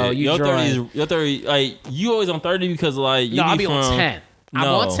 nah, bro, you drawing. Your 30, like, you always on 30 because, like, you I'll be on 10. I'm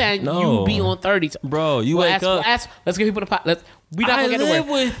on 10. You be on 30. Bro, you wake up. Let's get people to pot. We not gonna get live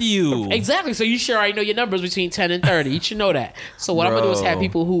with you. Exactly. So you should already know your numbers between 10 and 30. You should know that. So what I'm gonna do is have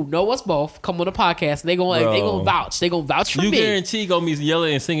people who know us both come on the podcast, and they gonna vouch. They gonna vouch for me. You guarantee gonna be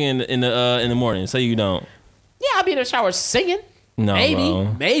yelling and singing in the morning. Say you don't. Yeah, I'll be in the shower singing. No,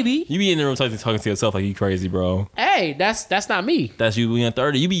 maybe. You be in the room talking to yourself like you crazy, bro. Hey, that's not me. That's you being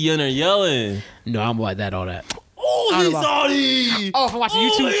 30. You be yelling. No, I'm like that, all that. Oh, he's naughty. Oh, if I'm watching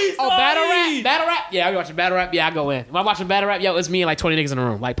YouTube. Oh, battle rap. Yeah, I be watching battle rap. Yeah, I go in. If I'm watching battle rap, yo, it's me and like 20 niggas in the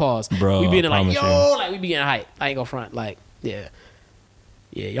room. Like, pause. Bro, we be in like, like we be getting hype. I ain't go front. Like, yeah.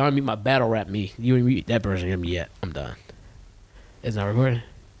 Yeah, y'all ain't meet my battle rap me. You ain't meet that version of me yet. I'm done. It's not recording.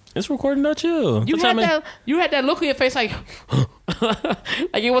 It's recording, not you. You had that look on your face like,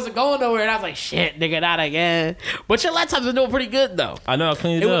 like it wasn't going nowhere, and I was like, shit, nigga, not again. But your laptop's been doing pretty good though. I know, I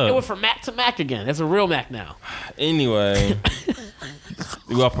cleaned it up. It went from Mac to Mac again. It's a real Mac now. Anyway,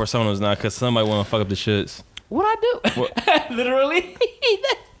 we got personas now because somebody want to fuck up the shits. What I do? Literally,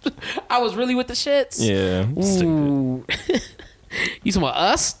 I was really with the shits. Yeah. Ooh. You talking about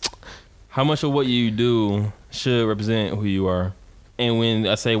us? How much of what you do should represent who you are? And when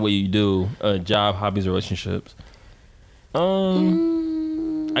I say what you do, job, hobbies, or relationships, I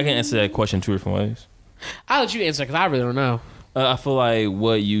can answer that question two different ways. I'll let you answer because I really don't know. I feel like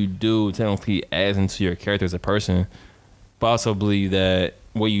what you do technically adds into your character as a person, but I also believe that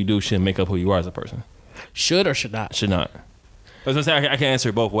what you do should make up who you are as a person. Should or should not? Should not. As I say, I can answer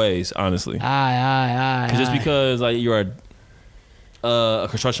it both ways, honestly. Aye. Just because like you're a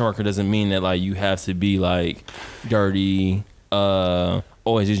construction worker doesn't mean that like you have to be like dirty.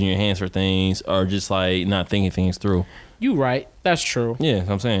 Always using your hands for things or just like not thinking things through. You right. That's true. Yeah, that's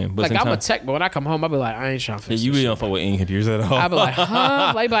what I'm saying. But like I'm a tech, but when I come home, I'll be like, I ain't trying to fix you really don't fuck with any computers at all. I'll be like,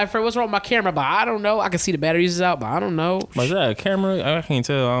 huh? Like, Fred, what's wrong with my camera? But I don't know. I can see the batteries is out, but I don't know. Like that camera? I can't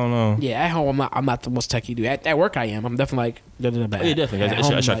tell. I don't know. Yeah, at home, I'm not the most techie dude. At work, I am. I'm definitely like, bad. Oh, yeah, definitely.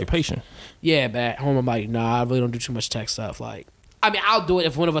 It's your occupation. Yeah, but at home, I'm like, nah, I really don't do too much tech stuff. Like, I mean, I'll do it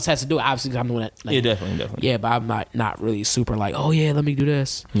if one of us has to do it. Obviously, I'm doing it. Like, yeah, definitely. Yeah, but I'm not really super like, oh yeah, let me do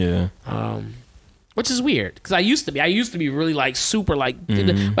this. Yeah. Which is weird because I used to be really like super like. I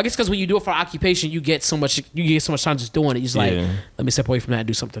guess because when you do it for occupation, you get so much time just doing it. You're just like, let me step away from that and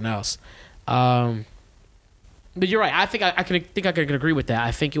do something else. But you're right. I think I can agree with that.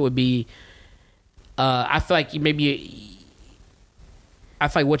 I think it would be. I feel like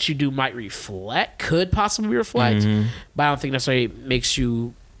what you do could possibly reflect, but I don't think necessarily makes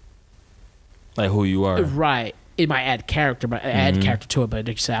you like who you are. Right. It might add character, but add character to it. But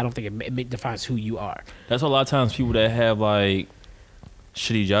like you said, I don't think it defines who you are. That's why a lot of times people that have like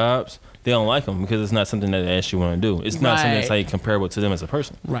shitty jobs, they don't like them because it's not something that they actually want to do. It's not something that's like comparable to them as a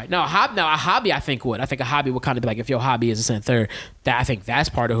person. Right. Now a hobby I think would. I think a hobby would kind of be like if your hobby is a second, third. That I think that's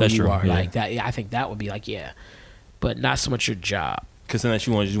part of who you are. Yeah. Like that. Yeah, I think that would be like but not so much your job. Because then that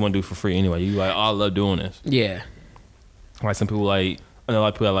you want to do it for free anyway. You like, oh, I love doing this. Yeah. Like some people I know a lot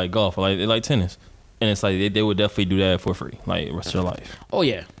of people that like golf or they like tennis. And it's like they would definitely do that for free, like the rest of their life. Oh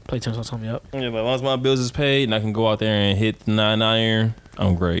yeah, play tennis all the time. Yep. Yeah, but as long as my bills is paid and I can go out there and hit the 9-iron,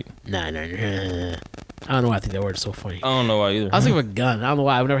 I'm great. 9-iron. I don't know why I think that word is so funny. I don't know why either. I was thinking of a gun. I don't know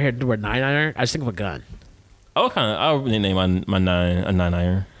why I've never heard the word 9-iron. I just think of a gun. I would name my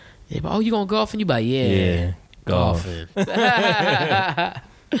 9-iron. Yeah, but you gonna golf and you be like, yeah, golfing.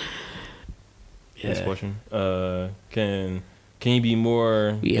 Next question. Can you be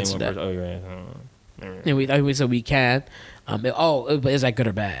more? We answered that. Oh, you're right. And we said we can. But is that good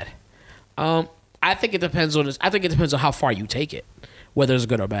or bad? I think it depends on this. I think it depends on how far you take it, whether it's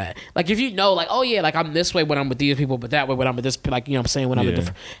good or bad. Like if you know, like, oh yeah, like I'm this way when I'm with these people, but that way when I'm with this, like, you know what I'm saying, when I'm with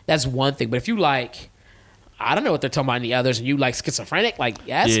different, that's one thing. But if you like, I don't know what they're talking about in the others, and you like schizophrenic, like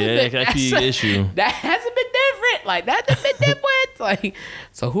that could be an issue. That hasn't been different. Like that's a bit different. Like,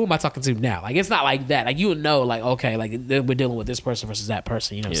 so who am I talking to now? Like it's not like that. Like you know, like okay, like we're dealing with this person versus that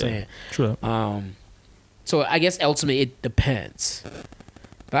person. You know what I'm saying? True. So I guess ultimately it depends.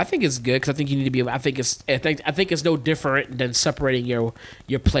 But I think it's good because I think you need to be. I think it's no different than separating your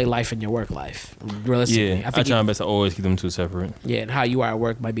play life and your work life. Realistically, yeah, I try my best to always keep them two separate. Yeah, and how you are at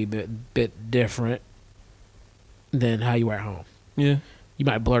work might be a bit different than how you are at home. Yeah, you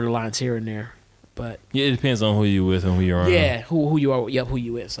might blur the lines here and there, but yeah, it depends on who you with and who you're around. Yeah, who you are. Yep, who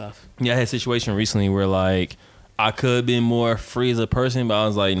you with stuff. Yeah, I had a situation recently where like I could have been more free as a person, but I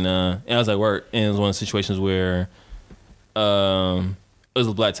was like nah, and I was at work, and it was one of the situations where, it was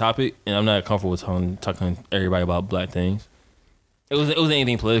a black topic, and I'm not comfortable with talking to everybody about black things. It wasn't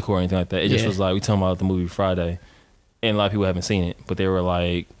anything political or anything like that. It just was like we talking about the movie Friday, and a lot of people haven't seen it, but they were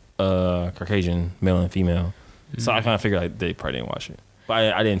like Caucasian, male and female. Mm-hmm. So I kind of figured like they probably didn't watch it,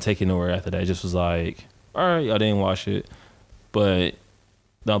 but I didn't take it nowhere after that. It just was like, all right, y'all didn't watch it, but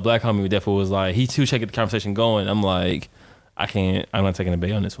the black homie definitely was like, he too checked the conversation going. I'm like, I'm not taking a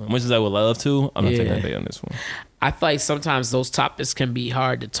bait on this one. Much as I would love to, I'm not taking a bait on this one. I feel like sometimes those topics can be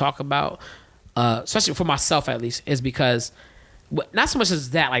hard to talk about, especially for myself at least, is because not so much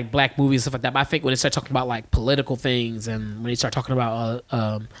as that, like black movies and stuff like that, but I think when they start talking about like political things and when they start talking about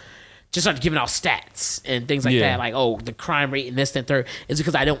just start giving out stats and things like that, like the crime rate and this and third, is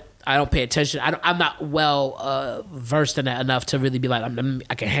because I don't pay attention. I'm not well versed in that enough to really be like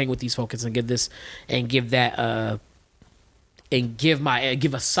I can hang with these folks and give this and give that. And give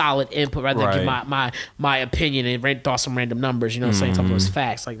a solid input rather than give my opinion and throw some random numbers. You know what I'm saying? Talking those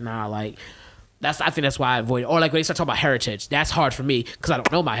facts. Like I think that's why I avoid it. Or like when they start talking about heritage, that's hard for me because I don't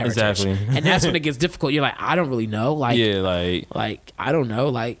know my heritage. Exactly. And that's when it gets difficult. You're like, I don't really know. Like I don't know.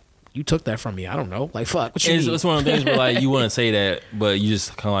 Like you took that from me. I don't know. Like fuck. What you mean? It's one of the things where like you want to say that, but you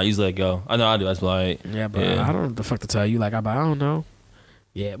just kind of like let it go. I know I do. That's like I don't know what the fuck to tell you. Like I don't know.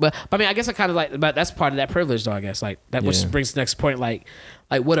 Yeah, but I mean, I guess I kind of like, but that's part of that privilege, though. I guess like that, which brings the next point. Like,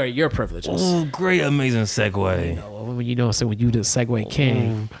 what are your privileges? Oh, great, amazing segue. When you the segue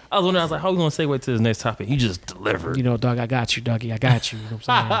king. I was wondering, how are we gonna segue to this next topic? You just delivered. You know, dog, I got you, doggy, I got you. You know what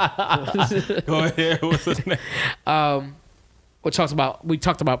I'm saying? Go ahead. What's his name? We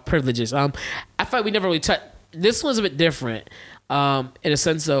talked about privileges. I feel like we never really touched. This one's a bit different. In a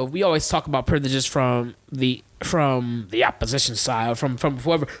sense of we always talk about privileges from the opposition side, from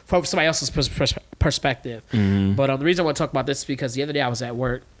somebody else's perspective. Mm-hmm. But the reason I want to talk about this is because the other day I was at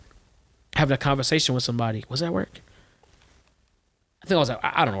work having a conversation with somebody. Was that at work? I think I was at,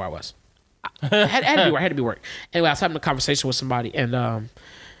 I don't know where I was. I had to be work. Anyway, I was having a conversation with somebody, and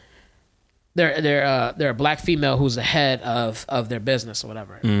they're a black female who's the head of their business or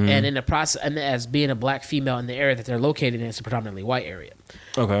whatever. Mm-hmm. And in the process, and as being a black female in the area that they're located in, it's a predominantly white area.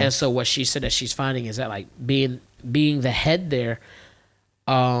 Okay. And so what she said that she's finding is that like being the head there,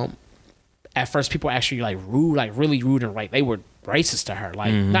 at first people were actually like rude, like really rude, and like they were racist to her.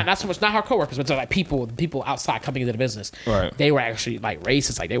 Like not so much not her coworkers, but to like people outside coming into the business. Right. They were actually like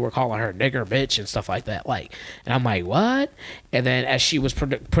racist, like they were calling her nigger bitch and stuff like that. Like, and I'm like, what? And then as she was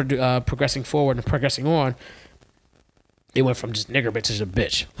progressing forward and progressing on, it went from just nigger bitch to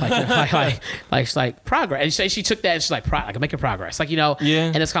bitch, like progress. And she took that and she's like, like I'm making progress, like, you know. Yeah.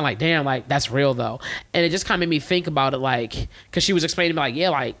 And it's kind of like, damn, like that's real though. And it just kind of made me think about it, like, because she was explaining to me like, yeah,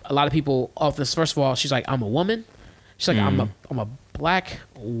 like a lot of people off this. First of all, she's like, I'm a woman. She's like, I'm a black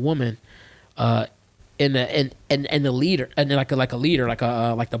woman, in the leader, and like a leader, like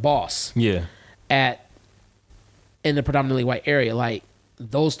the boss. Yeah. In the predominantly white area, like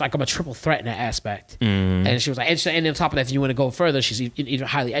those, like I'm a triple threat in that aspect. And she was like, and on top of that, if you want to go further, she's even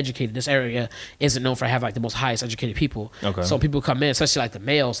highly educated. This area isn't known for having like the most highest educated people. Okay. So people come in, especially like the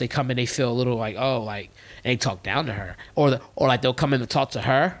males, they come in, they feel a little like, oh, like, and they talk down to her, or like they'll come in to talk to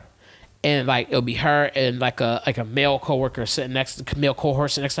her. And like it'll be her and like a male coworker male cohort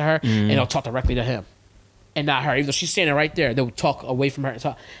sitting next to her, and they'll talk directly to him, and not her. Even though she's standing right there, they'll talk away from her and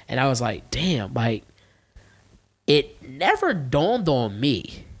talk. And I was like, damn, like it never dawned on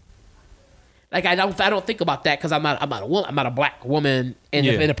me. Like I don't think about that because I'm not a woman. I'm not a black woman in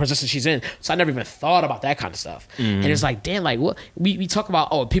the position she's in, so I never even thought about that kind of stuff. And it's like, damn, like what we talk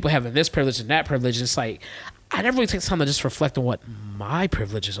about, people having this privilege and that privilege. It's like I never really take time to just reflect on what my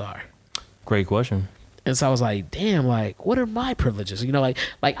privileges are. Great question. And so I was like, damn, like, what are my privileges? You know, like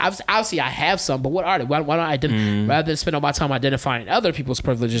obviously I have some, but what are they? Why don't I rather than spend all my time identifying other people's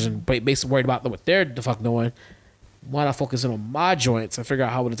privileges and basically worried about what they're the fuck doing, why not focus in on my joints and figure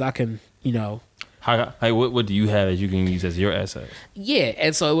out how it is I can, you know. What do you have that you can use as your asset? Yeah,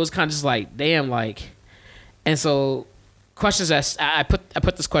 and so it was kind of just like, damn, like, and so questions that I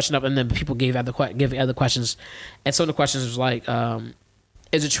put this question up, and then people gave other questions, and some of the questions was like,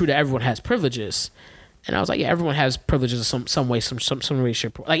 is it true that everyone has privileges? And I was like, yeah, everyone has privileges in some way, some way,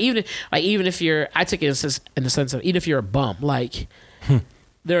 shape. Like even if you're, I take it in the sense of even if you're a bum, like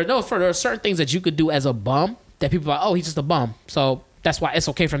there are certain things that you could do as a bum that people are like, oh, he's just a bum, so that's why it's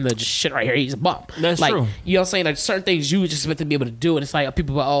okay for him to just shit right here. He's a bum. That's like, true. You know what I'm saying? Like certain things you just meant to be able to do, and it's like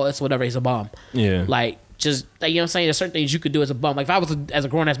people are, oh, it's whatever. He's a bum. Yeah. Like just like, you know what I'm saying? There's certain things you could do as a bum. Like if I was as a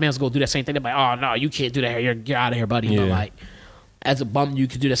grown ass man was go do that same thing, they'd be like, oh no, you can't do that here. You're out of here, buddy. Yeah. But like as a bum, you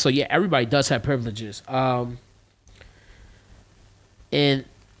could do that. So yeah, everybody does have privileges. And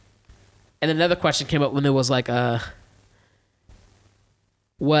another question came up when it was like,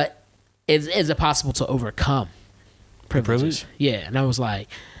 what is it possible to overcome privilege? Yeah, and I was like,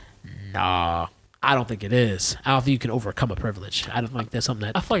 nah, I don't think it is. I don't think you can overcome a privilege. I don't think that's something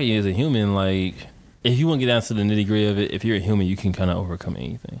that I feel like as a human, like if you want to get down to the nitty gritty of it, if you're a human, you can kind of overcome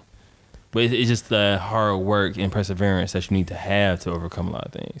anything. But it's just the hard work and perseverance that you need to have to overcome a lot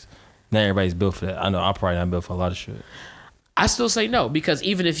of things. Not everybody's built for that. I know I'm probably not built for a lot of shit. I still say no, because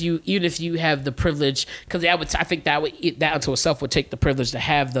even if you have the privilege, because I think that unto itself would take the privilege to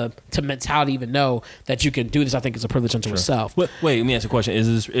have the mentality even know that you can do this. I think it's a privilege unto itself. Wait, let me ask you a question.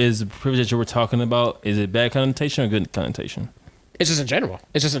 Is the privilege that you were talking about, is it bad connotation or good connotation? It's just in general.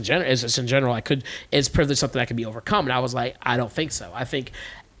 Is privilege something that can be overcome? And I was like, I don't think so. I think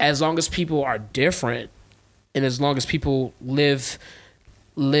as long as people are different, and as long as people live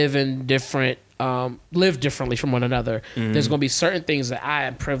in different. Live differently from one another. There's going to be certain things that I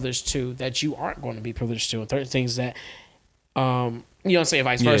am privileged to that you aren't going to be privileged to, and certain things that, you know what I'm saying,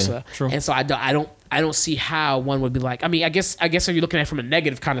 vice versa. True. And so I don't see how one would be like. I mean, I guess if you're looking at it from a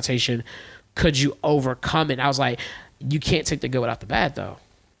negative connotation, could you overcome it? And I was like, you can't take the good without the bad, though,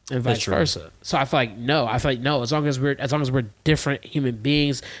 and vice versa. So I feel like no. As long as we're different human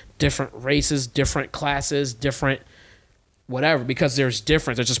beings, different races, different classes, different. Whatever, because there's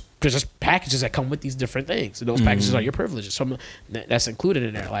difference. There's just packages that come with these different things, and those packages are your privileges. So that's included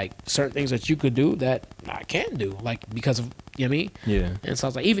in there. Like certain things that you could do that I can't do, like because of, you know what I mean? Yeah. And so I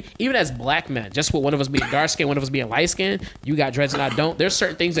was like, even as black men, just with one of us being dark skinned, one of us being light skinned, you got dreads and I don't. There's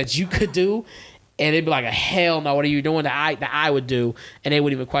certain things that you could do, and they'd be like, hell no, what are you doing? That I would do, and they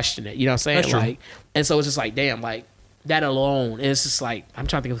wouldn't even question it. You know what I'm saying? That's true. Like, and so it's just like, damn, like that alone. And it's just like I'm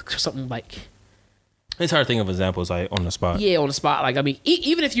trying to think of something like. It's hard to think of examples like on the spot. Yeah, on the spot. Like, I mean,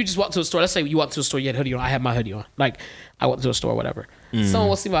 even if you just walk to a store, let's say you walk to a store, you had a hoodie on. I have my hoodie on. Like, I went to a store, whatever. Someone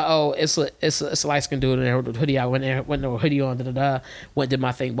will see my, oh, it's a light skinned dude in there with a hoodie. I went there with a hoodie on, went did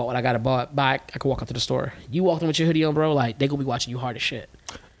my thing, bought what I got to buy. I could walk up to the store. You walked in with your hoodie on, bro, like, they gonna be watching you hard as shit.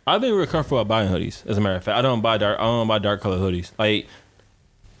 I've been real comfortable about buying hoodies. As a matter of fact, I don't buy dark colored hoodies. Like,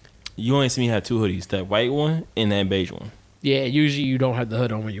 you only see me have two hoodies: that white one and that beige one. Yeah, usually you don't have the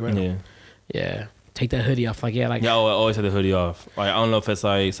hood on when you're in them. Yeah. Take that hoodie off. Like, yeah, like. Yeah, I always have the hoodie off. Like, I don't know if it's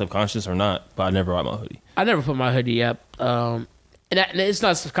like subconscious or not, but I never rock my hoodie. I never put my hoodie up. And it's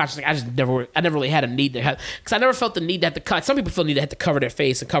not a subconscious thing. I never really had a need to have, because I never felt the need to have to. Some people feel the need to have to cover their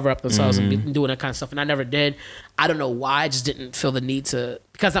face and cover up themselves and be doing that kind of stuff, and I never did. I don't know why. I just didn't feel the need to,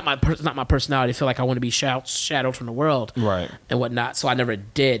 because not my personality. I feel like I want to be shadowed from the world, right, and whatnot. So I never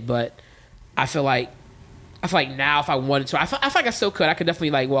did. But I feel like now if I wanted to, I feel like I still could. I could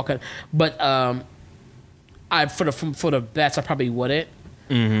definitely like walk in, but for the best, I probably wouldn't.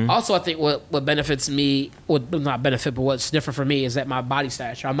 Also, I think what benefits me, or not benefit, but what's different for me is that my body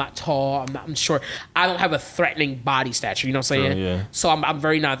stature. I'm not tall. I'm short. I don't have a threatening body stature. You know what I'm saying? Yeah. So I'm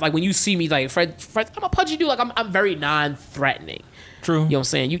very non. Like when you see me, like Fred, I'm a pudgy dude. Like I'm very non-threatening. True. You know what I'm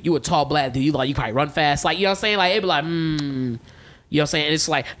saying? You a tall black dude. You probably run fast. Like, you know what I'm saying? Like it'd be like, You know what I'm saying? And it's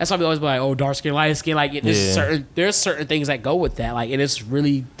like, that's why we always be like, oh, dark skin, light skin. Like, there's certain things that go with that. Like, and it's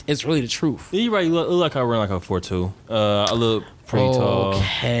really the truth. Yeah, you're right. You look like I run like a 4'2". I look pretty tall.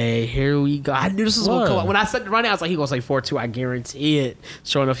 Okay, here we go. I knew this was going to come up. When I said running, I was like, he going to say 4'2". I guarantee it.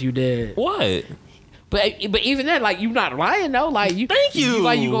 Sure enough, you did. What? But even then, like, you're not lying, though. Like, thank you.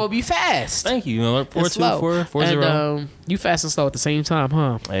 Like, you going to be fast. Thank you. 4'2", 4'0". And you fast and slow at the same time,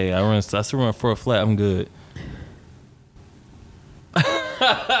 huh? Hey, I still run for a flat. I'm good.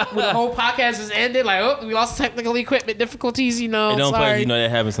 When the whole podcast is ended, like, oh, we lost technical equipment difficulties, you know. It don't play, you know,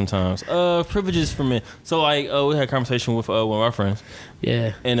 that happens sometimes. Privileges for men. So, like, we had a conversation with one of our friends.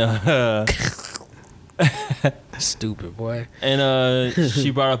 Yeah. And Stupid boy. And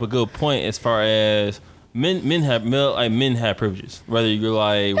she brought up a good point as far as men have privileges. Whether you're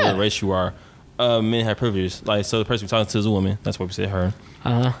like what race you are, men have privileges. Like, so the person we're talking to is a woman. That's why we say her.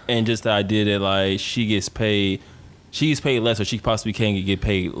 And just the idea that like she gets paid less, or she possibly can get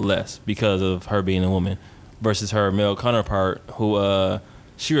paid less because of her being a woman, versus her male counterpart who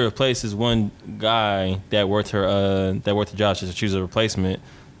she replaces one guy that worked the job. So she was a replacement,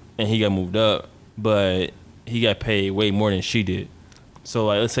 and he got moved up, but he got paid way more than she did. So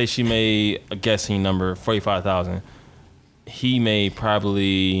like, let's say she made a guessing number $45,000. He made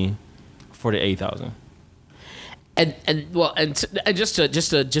probably $48,000. And just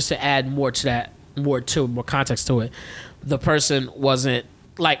to add more to that, more context to it, the person was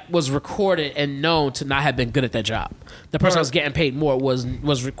recorded and known to not have been good at that job. The person that was getting paid more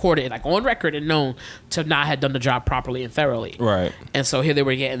was recorded like on record and known to not have done the job properly and thoroughly. Right. And so here they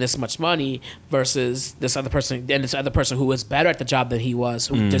were getting this much money versus this other person who was better at the job than he was,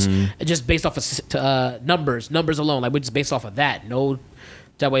 who just based off of numbers alone, like we're just based off of that. No,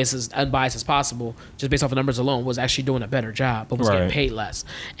 that way it's as unbiased as possible. Just based off of numbers alone, was actually doing a better job, but was getting paid less.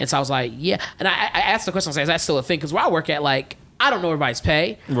 And so I was like, yeah. And I asked the question, I was like, is that still a thing? Because where I work at, like, I don't know everybody's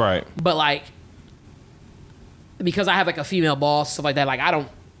pay. Right. But like, because I have like a female boss, stuff like that, like I don't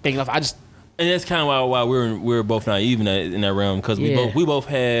think enough. I just. And that's kind of why we're both naive in that realm, because we both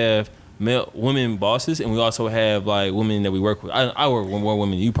have women bosses, and we also have like women that we work with. I work with more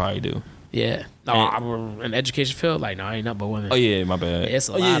women than you probably do. Yeah. No, I'm in the education field. Like, no, I ain't nothing but women. Oh yeah, my bad. Yeah, it's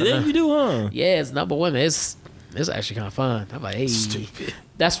a lot of them. You do, huh? Yeah, it's nothing but women. It's actually kind of fun. I'm like, hey, stupid.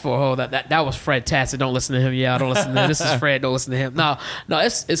 That's for a whole that was Fred Tassett. Don't listen to him. Yeah, I don't listen to him. This is Fred. Don't listen to him. No,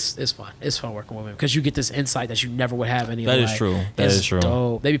 it's fun. It's fun working with women because you get this insight that you never would have anyway. That is true. That is true.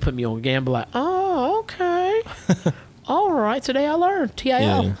 Dope. They be putting me on game, but like, oh, okay, all right. Today I learned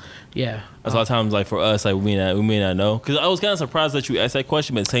TIL. Yeah. That's a lot of times, like for us, like we may not know. Because I was kind of surprised that you asked that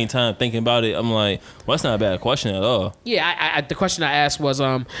question, but at the same time, thinking about it, I'm like, well, that's not a bad question at all. Yeah, the question I asked was,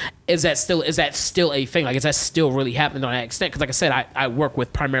 is that still a thing? Like, is that still really happening on that extent? Because, like I said, I work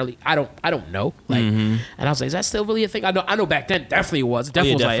with primarily, I don't know, like, and I was like, is that still really a thing? I know back then definitely it was.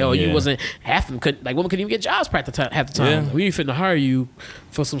 Definitely was like, you wasn't half of them women couldn't even get jobs half the time. Yeah. We didn't finna hire you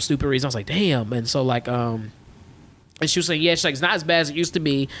for some stupid reason. I was like, damn, and so like And she was saying, yeah, she's like, it's not as bad as it used to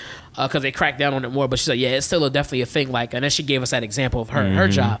be because they cracked down on it more. But she's like, yeah, it's still definitely a thing. Like, and then she gave us that example of her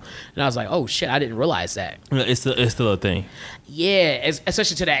job. And I was like, oh, shit, I didn't realize that. It's still a thing. Yeah,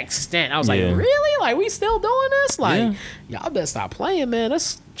 especially to that extent. I was like, really? Like, we still doing this? Like, y'all better stop playing, man.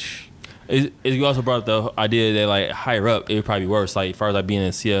 That's... You also brought up the idea that like higher up it would probably be worse. Like as far as like being a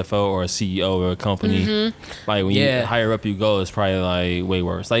CFO or a CEO of a company, like when you higher up you go, it's probably like way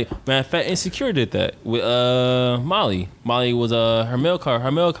worse. Like matter of fact, Insecure did that with Molly. Molly was her male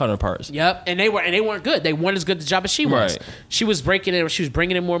counterparts. Yep, and they weren't good. They weren't as good at the job as she was. Right. She was breaking it. She was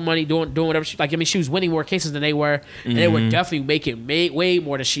bringing in more money, doing whatever. She was winning more cases than they were, and they were definitely making way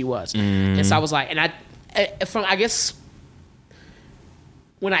more than she was. And so I was like, and I guess.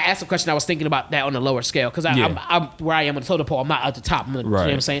 When I asked the question, I was thinking about that on a lower scale because I'm where I am on the totem pole. I'm not at the top. You know what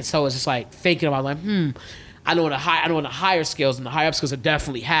I'm saying? So it's just like thinking about like, I know on the higher scales and the higher up scales it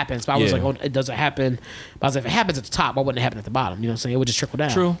definitely happens. But I was like, oh, it doesn't happen. But I was like, if it happens at the top, why wouldn't it happen at the bottom? You know what I'm saying? It would just trickle down.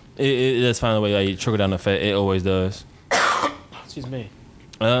 True. It does find a way. Like trickle down effect. It always does. Excuse me.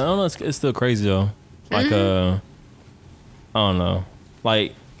 I don't know. It's still crazy though. Like I don't know.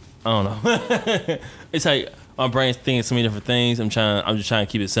 Like I don't know. It's like. My brain's thinking so many different things. I'm just trying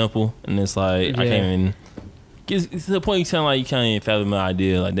to keep it simple, and it's like I can't even. Get to the point you sound like you can't even fathom my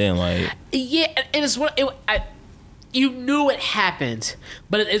idea. Like damn, like and it's what you knew it happened,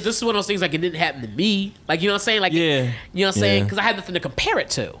 but this is one of those things like it didn't happen to me. Like you know what I'm saying? Like you know what I'm saying? Because I had nothing to compare it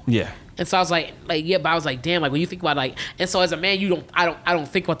to. Yeah. And so I was like but I was like, damn, like when you think about like, and so as a man, I don't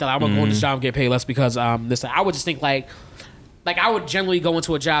think about that. I'm gonna go on this job and get paid less because this. I would just think like I would generally go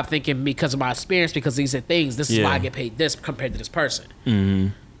into a job thinking because of my experience, because these are things, this is why I get paid this compared to this person.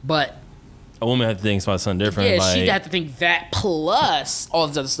 But a woman had to think about something different. Yeah, like, she'd have to think that plus all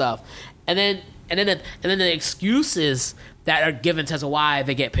this other stuff, and then the excuses that are given to why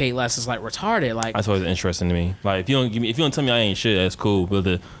they get paid less is like retarded. Like that's always interesting to me. Like if you don't tell me I ain't shit, that's cool. But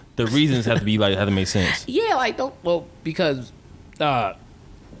the reasons have to be like have to make sense. Yeah, like because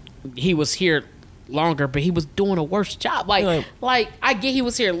he was here longer, but he was doing a worse job. Like I get he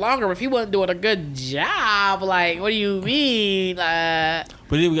was here longer, but if he wasn't doing a good job, like what do you mean? But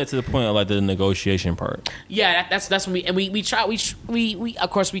then we got to the point of like the negotiation part. Yeah, that's when we tried of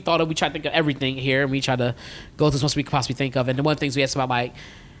course we tried to think of everything here, and we tried to go through as much as we could possibly think of. And the one of the things we asked about like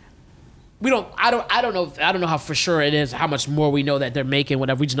I don't know how for sure it is, how much more we know that they're making,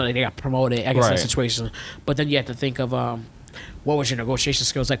 whatever. We just know that they got promoted, I guess, in that situation. But then you have to think of what was your negotiation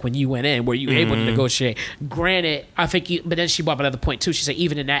skills like when you went in? Were you able to negotiate? Granted, I think but then she brought up another point too. She said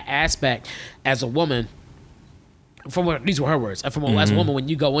even in that aspect, as a woman, these were her words. As a woman, when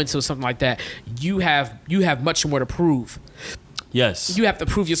you go into something like that, you have much more to prove. Yes, you have to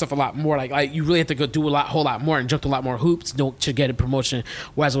prove yourself a lot more. Like you really have to go do whole lot more and jump through a lot more hoops to get a promotion.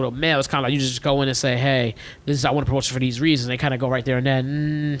 Whereas with a male, it's kind of like you just go in and say, "Hey, I want a promotion for these reasons." They kind of go right there and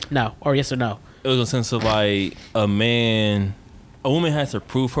then no or yes or no. It was a sense of like a woman has to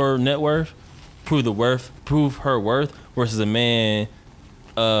prove her net worth, prove her worth, versus a man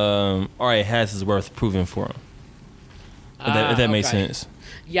already has his worth proven for him. If that makes sense.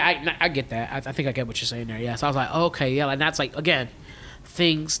 Yeah, I get that. I think I get what you're saying there. Yeah, so I was like, okay, yeah, and that's like again,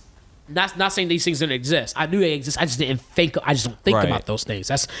 things. Not saying these things didn't exist. I knew they exist. I just don't think about those things.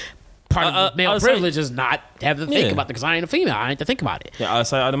 That's part of male privilege is not having to think about it because I ain't a female. I ain't to think about it. Yeah,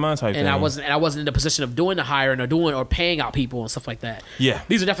 outside out of mind type thing. I wasn't in the position of doing the hiring or paying out people and stuff like that. Yeah,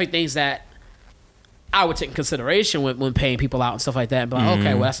 these are definitely things that I would take in consideration when paying people out and stuff like that. And be like,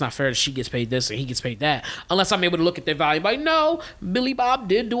 okay, well, that's not fair that she gets paid this and he gets paid that. Unless I'm able to look at their value. Like, no, Billy Bob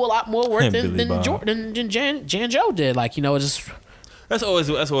did do a lot more work than Jan Joe did. Like, just... That's always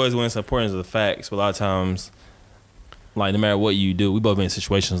when it's important is the facts. But a lot of times, like, no matter what you do, we both been in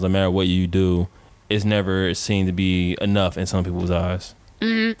situations, no matter what you do, it's never seen to be enough in some people's eyes.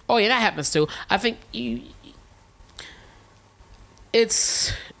 Mm-hmm. Oh, yeah, that happens too. I think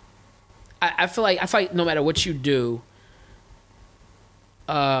I feel like no matter what you do,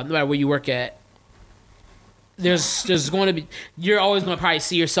 no matter where you work at, there's going to be, you're always going to probably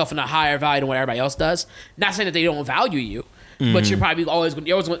see yourself in a higher value than what everybody else does. Not saying that they don't value you, but you're probably always going,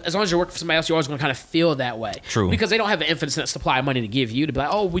 as long as you're working for somebody else, you're always going to kind of feel that way. True. Because they don't have an infinite supply of money to give you to be like,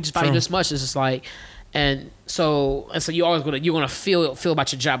 oh, we just value this much. It's just like, and so you're always gonna feel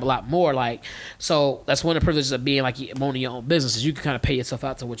about your job a lot more. Like, so that's one of the privileges of being like owning your own business is you can kind of pay yourself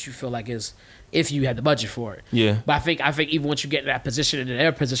out to what you feel like is, if you have the budget for it. Yeah. But I think even once you get in that position and in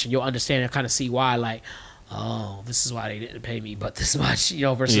their position, you'll understand and kind of see why, like, oh, this is why they didn't pay me but this much,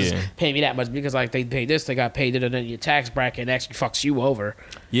 versus paying me that much because like they paid this, they got paid it, and then your tax bracket actually fucks you over.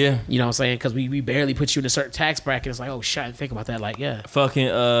 Yeah. You know what I'm saying? Because we barely put you in a certain tax bracket. It's like, oh shit, I didn't think about that. Like, yeah. Fucking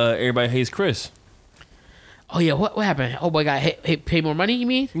everybody hates Chris. Oh yeah, what happened? Oh boy, got pay more money? You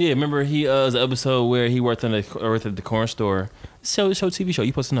mean? Yeah, remember he was an episode where he worked at the corner store. Show TV show.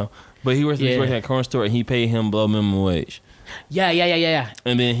 You supposed to know, but he worked at a corner store and he paid him below minimum wage. Yeah.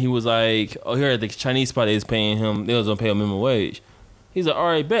 And then he was like, "Oh, here at the Chinese spot, they was paying him. They was gonna pay him minimum wage." He's like, "All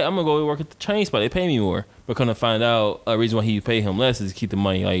right, bet I'm gonna go work at the Chinese spot. They pay me more." But come to find out, a reason why he paid him less is to keep the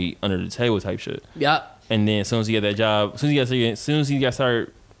money like under the table type shit. Yeah. And then as soon as he got that job, as soon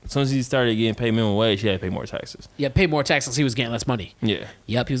as he started getting paid minimum wage, he had to pay more taxes. Yeah, pay more taxes. He was getting less money. Yeah.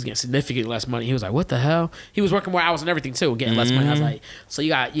 Yep, he was getting significantly less money. He was like, "What the hell?" He was working more hours and everything too, getting less money. I was like, so you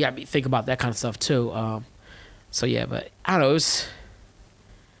got to think about that kind of stuff too. So yeah, but I don't know.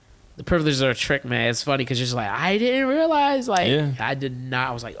 The privileges are a trick, man. It's funny because you're just like, I didn't realize. Like, I did not.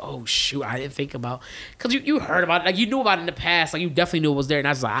 I was like, oh shoot, I didn't think about, because you heard about it, like you knew about it in the past, like you definitely knew it was there, and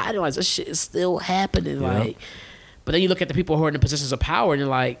I was like, I didn't realize this shit is still happening, like. But then you look at the people who are in the positions of power, and you're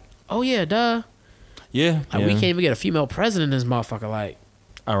like, oh yeah, duh. Yeah. Like we can't even get a female president in this motherfucker. Like,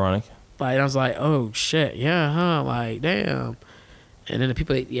 ironic. Like I was like, oh shit, yeah, huh? Like, damn. And then the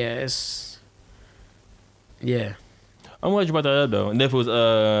people, it's. Yeah. I'm glad you brought that up though, and if it was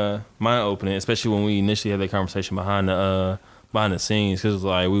mind opening, especially when we initially had that conversation behind the scenes, because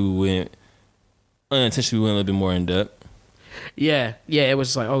like we went unintentionally a little bit more in depth. Yeah, it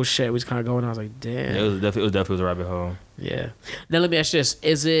was like, oh shit, it was kind of going. I was like, damn. Yeah, it definitely was a rabbit hole. Yeah. Now let me ask you this: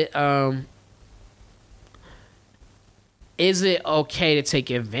 is it okay to take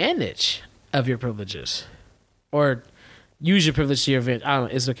advantage of your privileges, or use your privilege to your advantage? I don't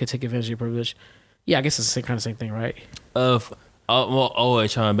know. Is it okay to take advantage of your privilege? Yeah, I guess it's the same thing, right? Well,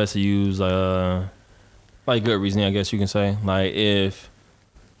 always trying best to use like good reasoning, I guess you can say. Like if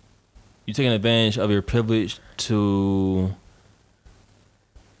you're taking advantage of your privilege to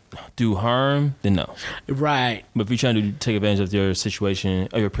do harm, then no. Right. But if you're trying to take advantage of your situation,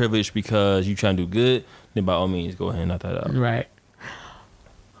 of your privilege because you're trying to do good, then by all means, go ahead and knock that out. Right.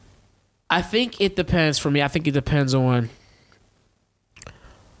 I think it depends for me. I think it depends on,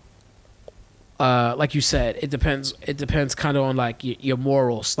 like you said, it depends kind of on like your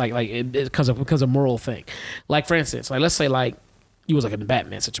morals, like it becomes a moral thing. Like for instance, like let's say like you was like in the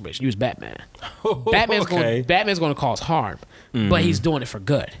Batman situation. You was Batman. Batman's going to cause harm, but he's doing it for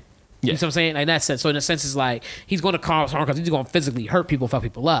good. You know what I'm saying? Like in that sense. So in a sense, it's like he's going to cause harm because he's going to physically hurt people, fuck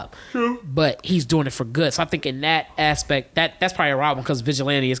people up. True. But he's doing it for good. So I think in that aspect, that's probably a problem because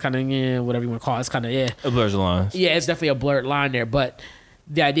vigilante is kind of whatever you want to call it. It's kind of It blurs the lines. Yeah, it's definitely a blurred line there. But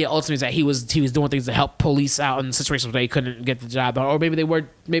the idea ultimately is that he was doing things to help police out in situations where they couldn't get the job done, or maybe they were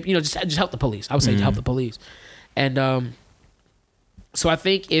just help the police. I would say help the police. And so I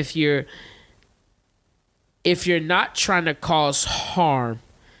think if you're not trying to cause harm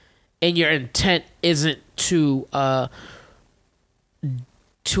and your intent isn't to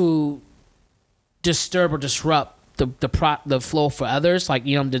disturb or disrupt the flow for others, like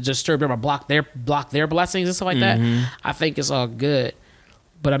to disturb them or block their blessings and stuff like that, I think it's all good.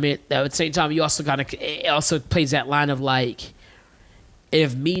 But I mean, at the same time, you also it also plays that line of like,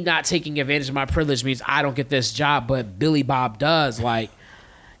 if me not taking advantage of my privilege means I don't get this job, but Billy Bob does, like,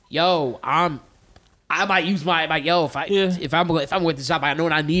 yo, I might use my like, yo, if I'm with this job, I know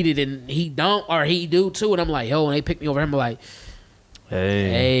what I needed and he don't or he do too, and I'm like, yo, and they pick me over him, like,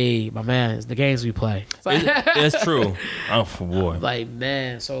 hey, my man, it's the games we play. That's true. Oh boy, like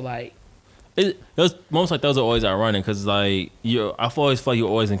man, so like. Those moments like those are always ironic because like I always feel like you're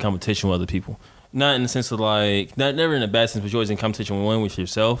always in competition with other people, not in the sense of like never in a bad sense, but you're always in competition with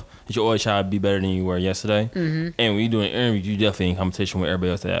yourself. That you always try to be better than you were yesterday. And when you're doing interviews, you definitely in competition with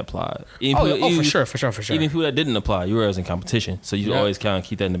everybody else that applied. For sure. Even people that didn't apply, you were always in competition. So you always kind of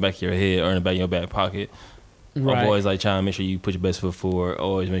keep that in the back of your head or in the back of your back pocket. Right. Always like trying to make sure you put your best foot forward.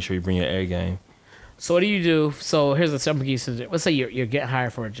 Always make sure you bring your air game. So what do you do? So here's the simple piece. Let's say you're getting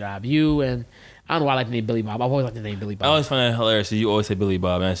hired for a job. You and I don't know why I like the name Billy Bob. I've always liked the name Billy Bob. I always find that hilarious. You always say Billy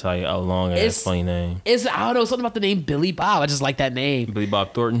Bob, and it's like a long ass funny name. I don't know, something about the name Billy Bob. I just like that name. Billy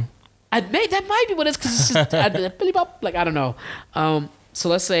Bob Thornton. That might be what it is because it's just Billy Bob. Like I don't know. So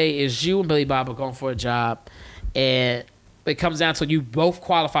let's say it's you and Billy Bob are going for a job, and it comes down to you both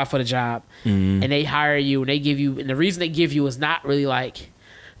qualify for the job, and they hire you, and they give you, and the reason they give you is not really like.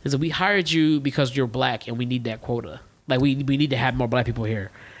 Is that we hired you because you're black and we need that quota. Like we need to have more black people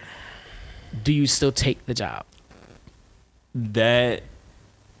here. Do you still take the job? That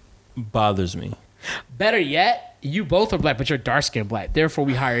bothers me. Better yet, you both are black, but you're dark skinned black. Therefore,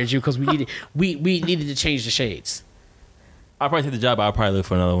 we hired you because we needed we needed to change the shades. I'll probably take the job, but I'll probably look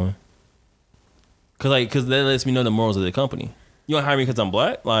for another one. Cause that lets me know the morals of the company. You don't hire me because I'm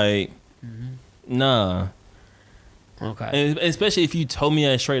black? Like, nah. Okay. And especially if you told me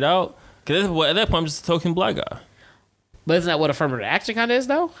that straight out, because at that point I'm just a token black guy. But isn't that what affirmative action kind of is,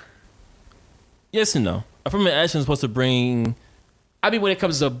 though? Yes and no. Affirmative action is supposed to bring. I mean, when it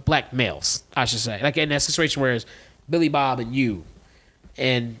comes to black males, I should say, like in that situation where it's Billy Bob and you,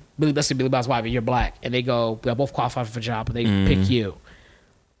 and let's say Billy Bob's wife and you're black, and they both qualify for a job, but they pick you.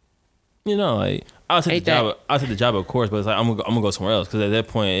 You know, like I'll take the job. I'll take the job, of course, but it's like I'm gonna go somewhere else because at that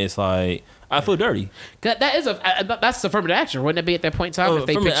point it's like. I feel dirty. That's affirmative action. Wouldn't it be at that point in time?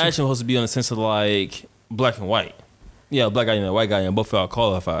 Affirmative action is supposed to be on the sense of like black and white. Yeah, black guy and a white guy, and both are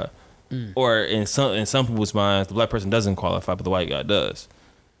qualified. Or in some people's minds, the black person doesn't qualify, but the white guy does.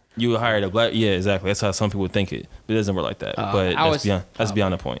 You hire the black. Yeah, exactly. That's how some people think it, but it doesn't work like that. But that's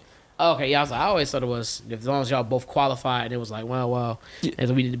beyond the point. Okay, yeah, I always thought it was as long as y'all both qualified, and it was like, well, and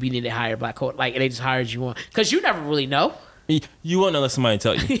so we need to hire black coat, like, and they just hired you on because you never really know. You won't know let somebody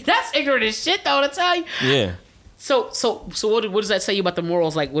tell you. That's ignorant as shit, though, to tell you. Yeah. So what does that say about the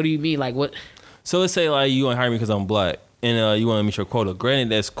morals? Like, what do you mean? Like, what? So let's say like you want to hire me because I'm black, and you want to meet your quota. Granted,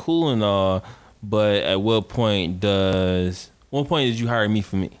 that's cool and all, but at what point did you hire me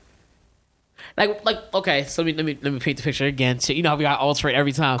for me? Like okay. So let me paint the picture again. So, you know how we got alterate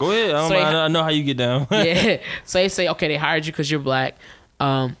every time. Go ahead. I know how you get down. Yeah. So they say okay, they hired you because you're black,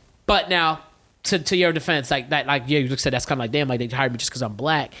 but now. To your defense, like that, like you said, that's kind of like damn, like they hired me just because I'm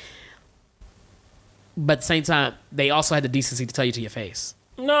black. But at the same time, they also had the decency to tell you to your face.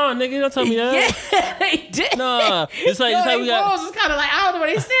 No, nigga, don't tell me that. Yeah, they did. No, it's like we got. It's kind of like I don't know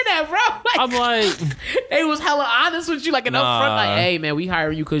why they said that, bro. Like, I'm like, they was hella honest with you, like in upfront, like, hey man, we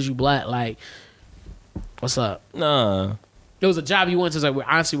hiring you because you black. Like, what's up? Nah. It was a job you wanted. So like,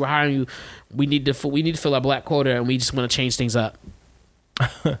 we're hiring you. We need to fill our black quota, and we just want to change things up.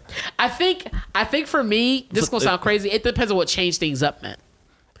 I think for me, this is gonna sound crazy. It depends on what change things up meant.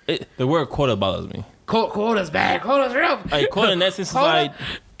 The word quota bothers me. Quota's bad. Quota's real. Like quota in that sense is like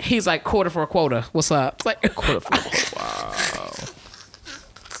he's like quarter for a quota. What's up? It's like quarter for a quota. Wow.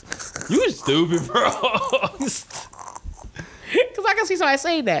 You stupid, bro. Because I can see somebody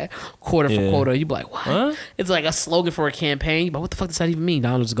saying that quarter for quota. You be like, what? Huh? It's like a slogan for a campaign. But what the fuck does that even mean?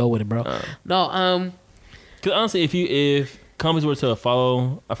 I'll just go with it, bro. No, because honestly, if companies were to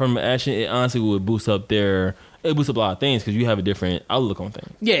follow affirmative action, it honestly would boost up their it boosts up a lot of things because you have a different outlook on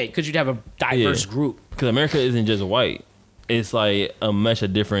things. Yeah, because you'd have a diverse group. Because America isn't just white; it's like a mesh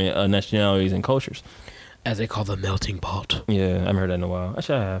of different nationalities and cultures, as they call the melting pot. Yeah, I haven't heard that in a while.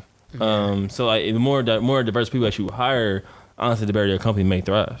 Actually, I have. Yeah. So like, the more diverse people that you hire, honestly, the better your company may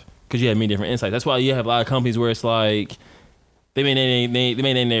thrive because you have many different insights. That's why you have a lot of companies where it's like they may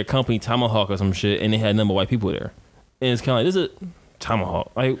name their company Tomahawk or some shit, and they had a number of white people there, and it's kind of like, this is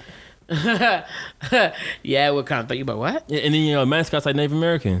Tomahawk, like. Yeah, what kind of thing? But what? And then mascots like Native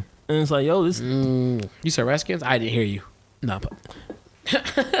American, and it's like, yo, this. You said Redskins? I didn't hear you. No, but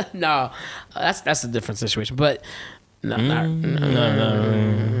no, that's a different situation. But no.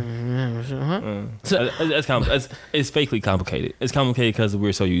 It's fakely complicated. It's complicated because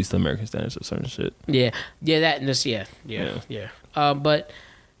we're so used to American standards of certain shit. Yeah, that and this. Yeah. But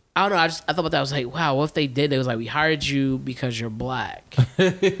I don't know. I thought about that. I was like, wow, what if they did? It was like, we hired you because you're black.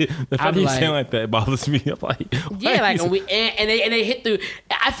 The fact you saying like that bothers me. I'm like, yeah, like and they hit through.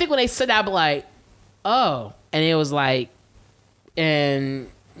 I think when they said that, I'd be like, oh, and it was like, and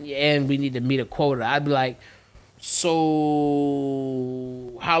we need to meet a quota. I'd be like, so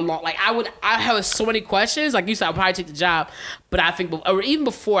how long? Like I have so many questions. Like you said, I'll probably take the job, but I think, or even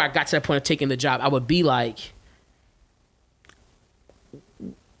before I got to that point of taking the job, I would be like,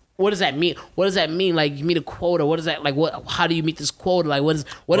 what does that mean? What does that mean? Like, you meet a quota. What is that? Like, what? How do you meet this quota? Like, what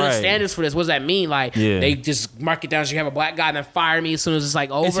are the standards for this? What does that mean? Like, they just mark it down so you have a black guy and then fire me as soon as it's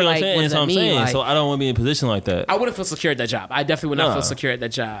like over. Like, what does that mean? Like, so I don't want to be in a position like that. I wouldn't feel secure at that job. I definitely would not feel secure at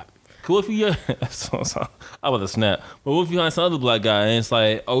that job. Cool if you I would have snapped. But what if you find some other black guy and it's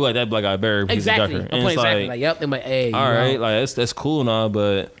like, oh, like that black guy better because he's darker. I'm playing exactly. Like, yep. I'm like, hey. All right, like that's cool and all,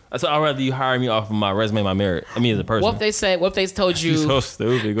 but I'd rather you hire me off of my resume, my merit. I mean, as a person. What if they told you? You're so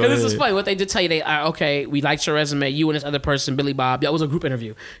stupid. Go ahead. This is funny. What they did tell you, okay, we liked your resume. You and this other person, Billy Bob. That was a group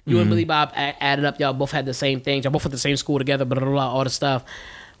interview. You and Billy Bob added up. Y'all both had the same things. Y'all both went to the same school together. Blah, blah, blah, all the stuff.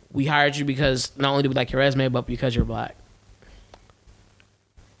 We hired you because not only do we like your resume, but because you're black.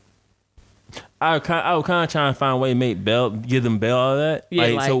 I would kind of try and find a way to give them bail out of that.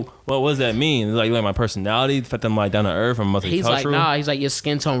 Yeah, so what does that mean? Like my personality, the fact that I'm like down to earth, I'm multicultural. He's like, nah. He's like, your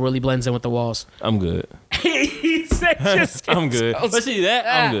skin tone really blends in with the walls. I'm good. He said your skin I'm good. Let's see that.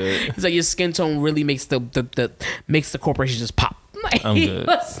 I'm good. He's like, your skin tone really makes the corporation just pop. I'm good.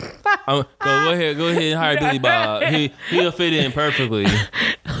 Go ahead and hire Billy Bob. He'll fit in perfectly.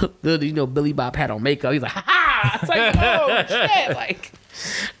 Billy Bob had on makeup. He's like, ha ha. It's like, oh shit, like.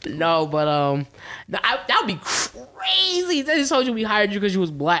 No, but that would be crazy. They just told you we hired you because you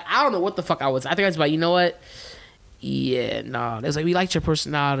was black. I don't know what the fuck I was. I think I was like, you know what? Yeah, no. It's like, we liked your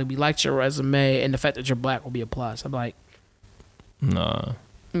personality, we liked your resume, and the fact that you're black will be a plus. I'm like, nah.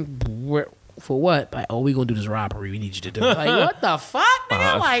 For what? Like, oh, we gonna do this robbery. We need you to do it. Like, what the fuck,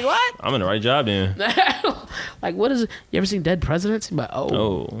 nigga? Like, what? I'm in the right job then. Like, what is it? You ever seen Dead Presidents? I'm like,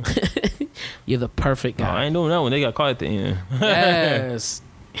 oh. You're the perfect guy. No, I ain't doing that when they got caught at the end. Yes.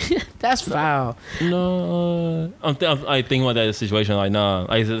 That's foul. No. I'm thinking about that situation. Like, nah.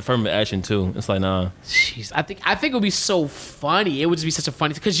 Like, it's affirmative action, too. It's like, nah. Jeez. I think it would be so funny. It would just be such a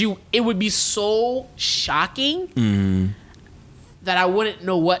funny... Because it would be so shocking that I wouldn't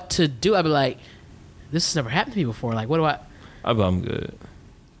know what to do. I'd be like, this has never happened to me before. Like, what do I... I'm good.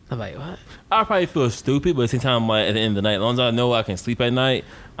 I'm like, what? I'll probably feel stupid, but at the same time, like, at the end of the night, as long as I know I can sleep at night,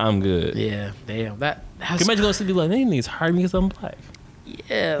 I'm good. Yeah, damn. Can you imagine going to sleep and be like, they niggas hired me because I'm black.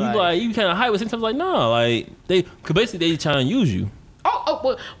 Yeah. You kind of hype, but sometimes like, no. Like, cause basically they trying to use you.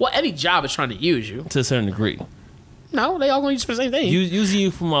 Well, any job is trying to use you. To a certain degree. No, they all going to use you for the same thing. Using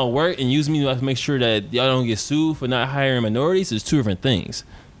you for my work and using me to make sure that y'all don't get sued for not hiring minorities is two different things.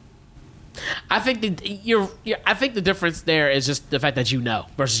 I think I think the difference there is just the fact that you know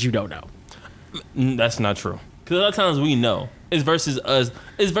versus you don't know. That's not true. Because a lot of times we know. It's versus us.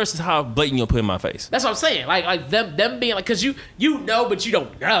 It's versus how blatant you'll put in my face. That's what I'm saying. Like them being like, because you know, but you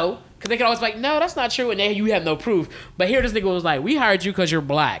don't know. Because they can always be like, no, that's not true, and then you have no proof. But here this nigga was like, we hired you because you're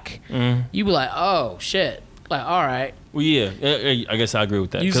black. You be like, oh shit. Like, all right. Well, yeah, I guess I agree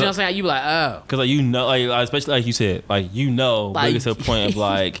with that. You see what I'm saying? You be like, oh. Because like, you know, like, especially like you said, like, you know, like, it's a point of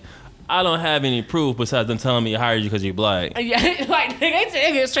like, I don't have any proof besides them telling me I hired you because you're black. Yeah, like,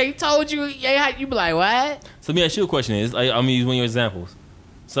 they straight told you, yeah, you be like, what? So let me ask you a question. I'm going to use one of your examples.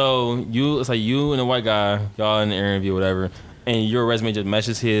 So it's like you and a white guy, y'all in the interview or whatever, and your resume just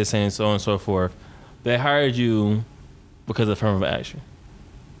matches his, saying so on and so forth. They hired you because of affirmative action.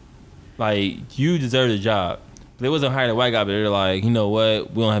 Like, you deserve the job. They wasn't hiring a white guy, but they're like, you know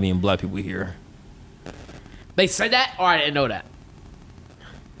what? We don't have any black people here. They said that, or I didn't know that?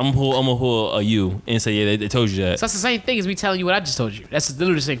 I'm gonna pull a you and say, yeah, they told you that. So that's the same thing as me telling you what I just told you. That's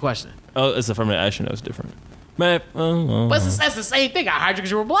literally the same question. Oh, it's affirmative action. That's different. Man, but that's the same thing. I hired you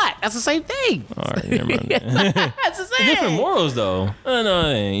because you were black. That's the same thing. All right, never mind. That's the same. Different morals, though.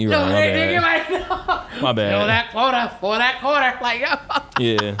 No, you're right. My bad. You're like, no. My bad. Fill that quota for that quarter. Like,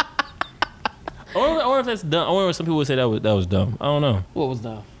 yeah. I wonder if that's dumb. I wonder if some people would say that was dumb. I don't know. What was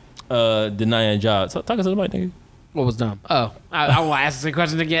dumb? Denying jobs. Talk to somebody, nigga. What was dumb? Oh, I want to ask the same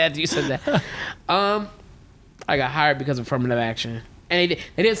question again after you said that. I got hired because of affirmative action. And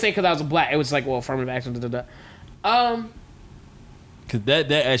they didn't say because I was black. It was like, well, affirmative action, Because that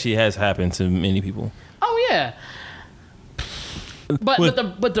actually has happened to many people. Oh, yeah.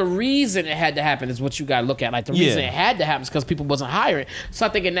 But the reason it had to happen is what you got to look at. Like, the reason it had to happen is because people wasn't hiring. So I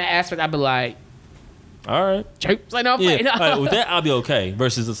think in that aspect, I'd be like, all right. Like, no, yeah. Like, with that, I'll be okay.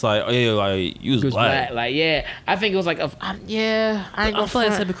 Versus it's like, oh, yeah, like, you was black. Like, yeah. I think it was like, I ain't gonna feel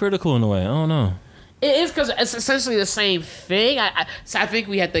like it's hypocritical in a way. I don't know. It is because it's essentially the same thing. So I think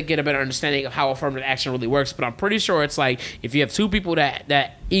we have to get a better understanding of how affirmative action really works. But I'm pretty sure it's like if you have two people that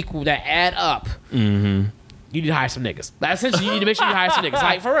add up, you need to hire some niggas. That's essentially you need to make sure you hire some niggas.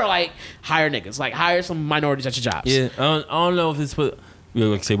 Like for real, like hire niggas. Like hire some minorities at your jobs. Yeah, I don't know if it's for.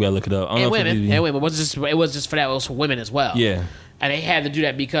 Like I say, we gotta look it up. And women. It was just for that. It was for women as well. Yeah. And they had to do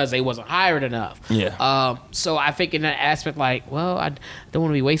that because they wasn't hired enough. Yeah. So I think in that aspect, like, well, I don't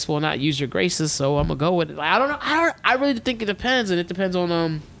want to be wasteful and not use your graces, so I'm gonna go with it. Like, I don't know. I really think it depends, and it depends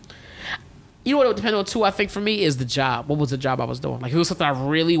on you know what it would depend on too. I think for me is the job. What was the job I was doing? Like, if it was something I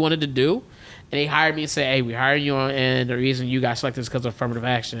really wanted to do, and they hired me and said, "Hey, we hired you on, and the reason you got selected is because of affirmative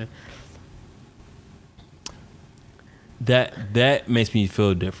action." That makes me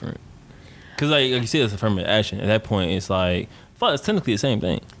feel different, because like you said, it's affirmative action. At that point, it's like. Well, it's technically the same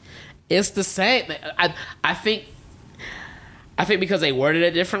thing. It's the same. I think because they worded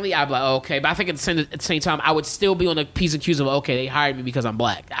it differently, I'd be like, okay. But I think at the same time, I would still be on the P's and Q's of, okay, they hired me because I'm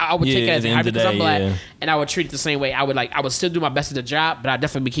black. I would take it as they hired me because I'm black, and I would treat it the same way. I would still do my best at the job, but I'd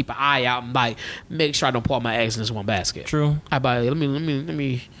definitely keep an eye out and like make sure I don't pull all my eggs in this one basket. True. I'd be like, let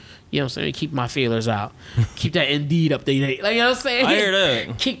me. You know what I'm saying? Keep my feelers out. Keep that Indeed updated. Like, you know what I'm saying? I hear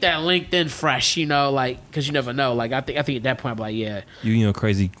that. Keep that LinkedIn fresh, you know, like, because you never know. Like, I think at that point, I'm like, yeah. You know,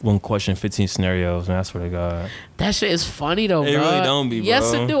 crazy 1 question, 15 scenarios, man. I swear to God. That shit is funny, though, It bro. really don't be, bro.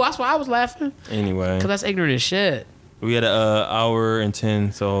 Yes, it do. That's why I was laughing. Anyway. Because that's ignorant as shit. We had an hour and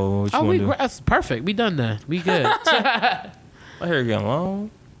 10, so what you want to do? That's perfect. We done that. We good. My hair getting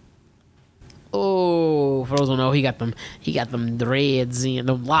long. Oh, for those who don't know, he got them dreads and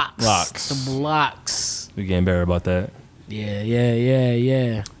them locks. Them locks. We getting better about that.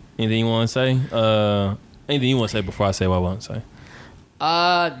 Yeah. Anything you want to say? Anything you want to say before I say what I want to say?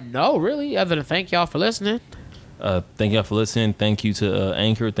 No, really. Other than thank y'all for listening. Thank y'all for listening. Thank you to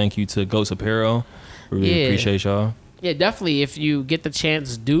Anchor. Thank you to Goats Apparel. Really appreciate y'all. Yeah, definitely. If you get the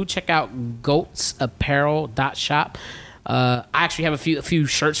chance, do check out goatsapparel.shop. I actually have a few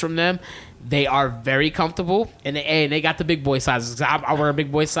shirts from them. They are very comfortable, and they got the big boy sizes. I wear a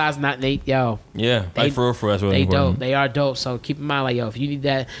big boy size, not Nate. Yo, yeah, like for real, that's really important. Dope. They are dope. So keep in mind, like, yo, if you need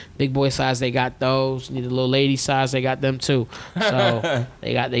that big boy size, they got those. You need a little lady size, they got them too. So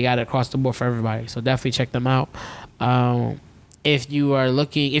they got it across the board for everybody. So definitely check them out. If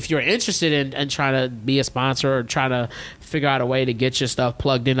you're interested in trying to be a sponsor or trying to figure out a way to get your stuff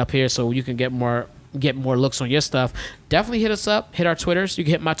plugged in up here, so you can get more looks on your stuff, definitely hit us up. Hit our Twitters. You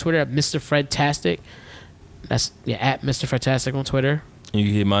can hit my Twitter at Mr. Fredtastic. That's at Mr. Fredtastic on Twitter. You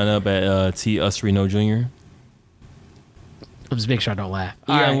can hit mine up at T. Usrino Jr. I'm just making sure I don't laugh.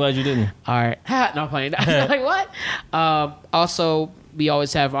 Yeah, right. I'm glad you didn't. All right. No, I'm playing. Like, what? Also, we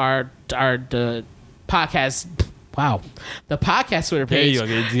always have the podcast. Wow. The podcast Twitter page. There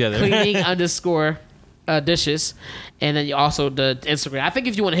you go. Get it together. Cleaning_dishes. And then also the Instagram. I think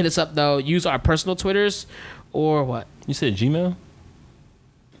if you want to hit us up, though, use our personal Twitters or what? You said Gmail?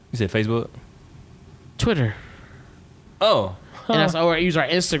 You said Facebook? Twitter. Oh. Huh. And or use our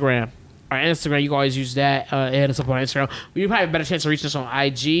Instagram. Our Instagram, you can always use that. Hit us up on Instagram. We probably have a better chance of reaching us on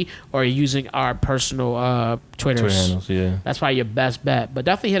IG or using our personal Twitters. Twitter handles, yeah. That's probably your best bet. But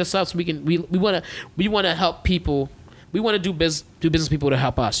definitely hit us up so we want to help people. We want to do business people to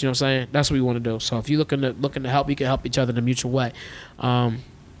help us. You know what I'm saying? That's what we want to do. So if you're looking to help, you can help each other in a mutual way.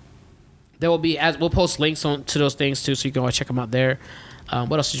 There will be we'll post links to those things too, so you can always check them out there.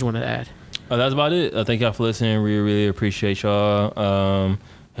 What else did you want to add? That's about it. Thank y'all for listening. We really appreciate y'all.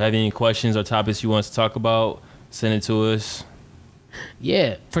 Have any questions or topics you want to talk about? Send it to us.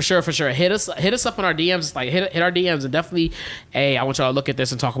 Yeah, for sure. Hit us up on our DMs. Like hit our DMs and definitely, hey, I want y'all to look at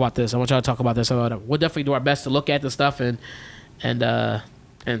this and talk about this. I want y'all to talk about this. We'll definitely do our best to look at the stuff and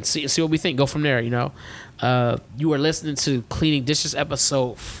see what we think. Go from there. You know, you are listening to Cleaning Dishes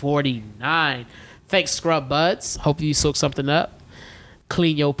episode 49. Thanks, Scrub Buds. Hope you soak something up.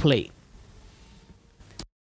 Clean your plate.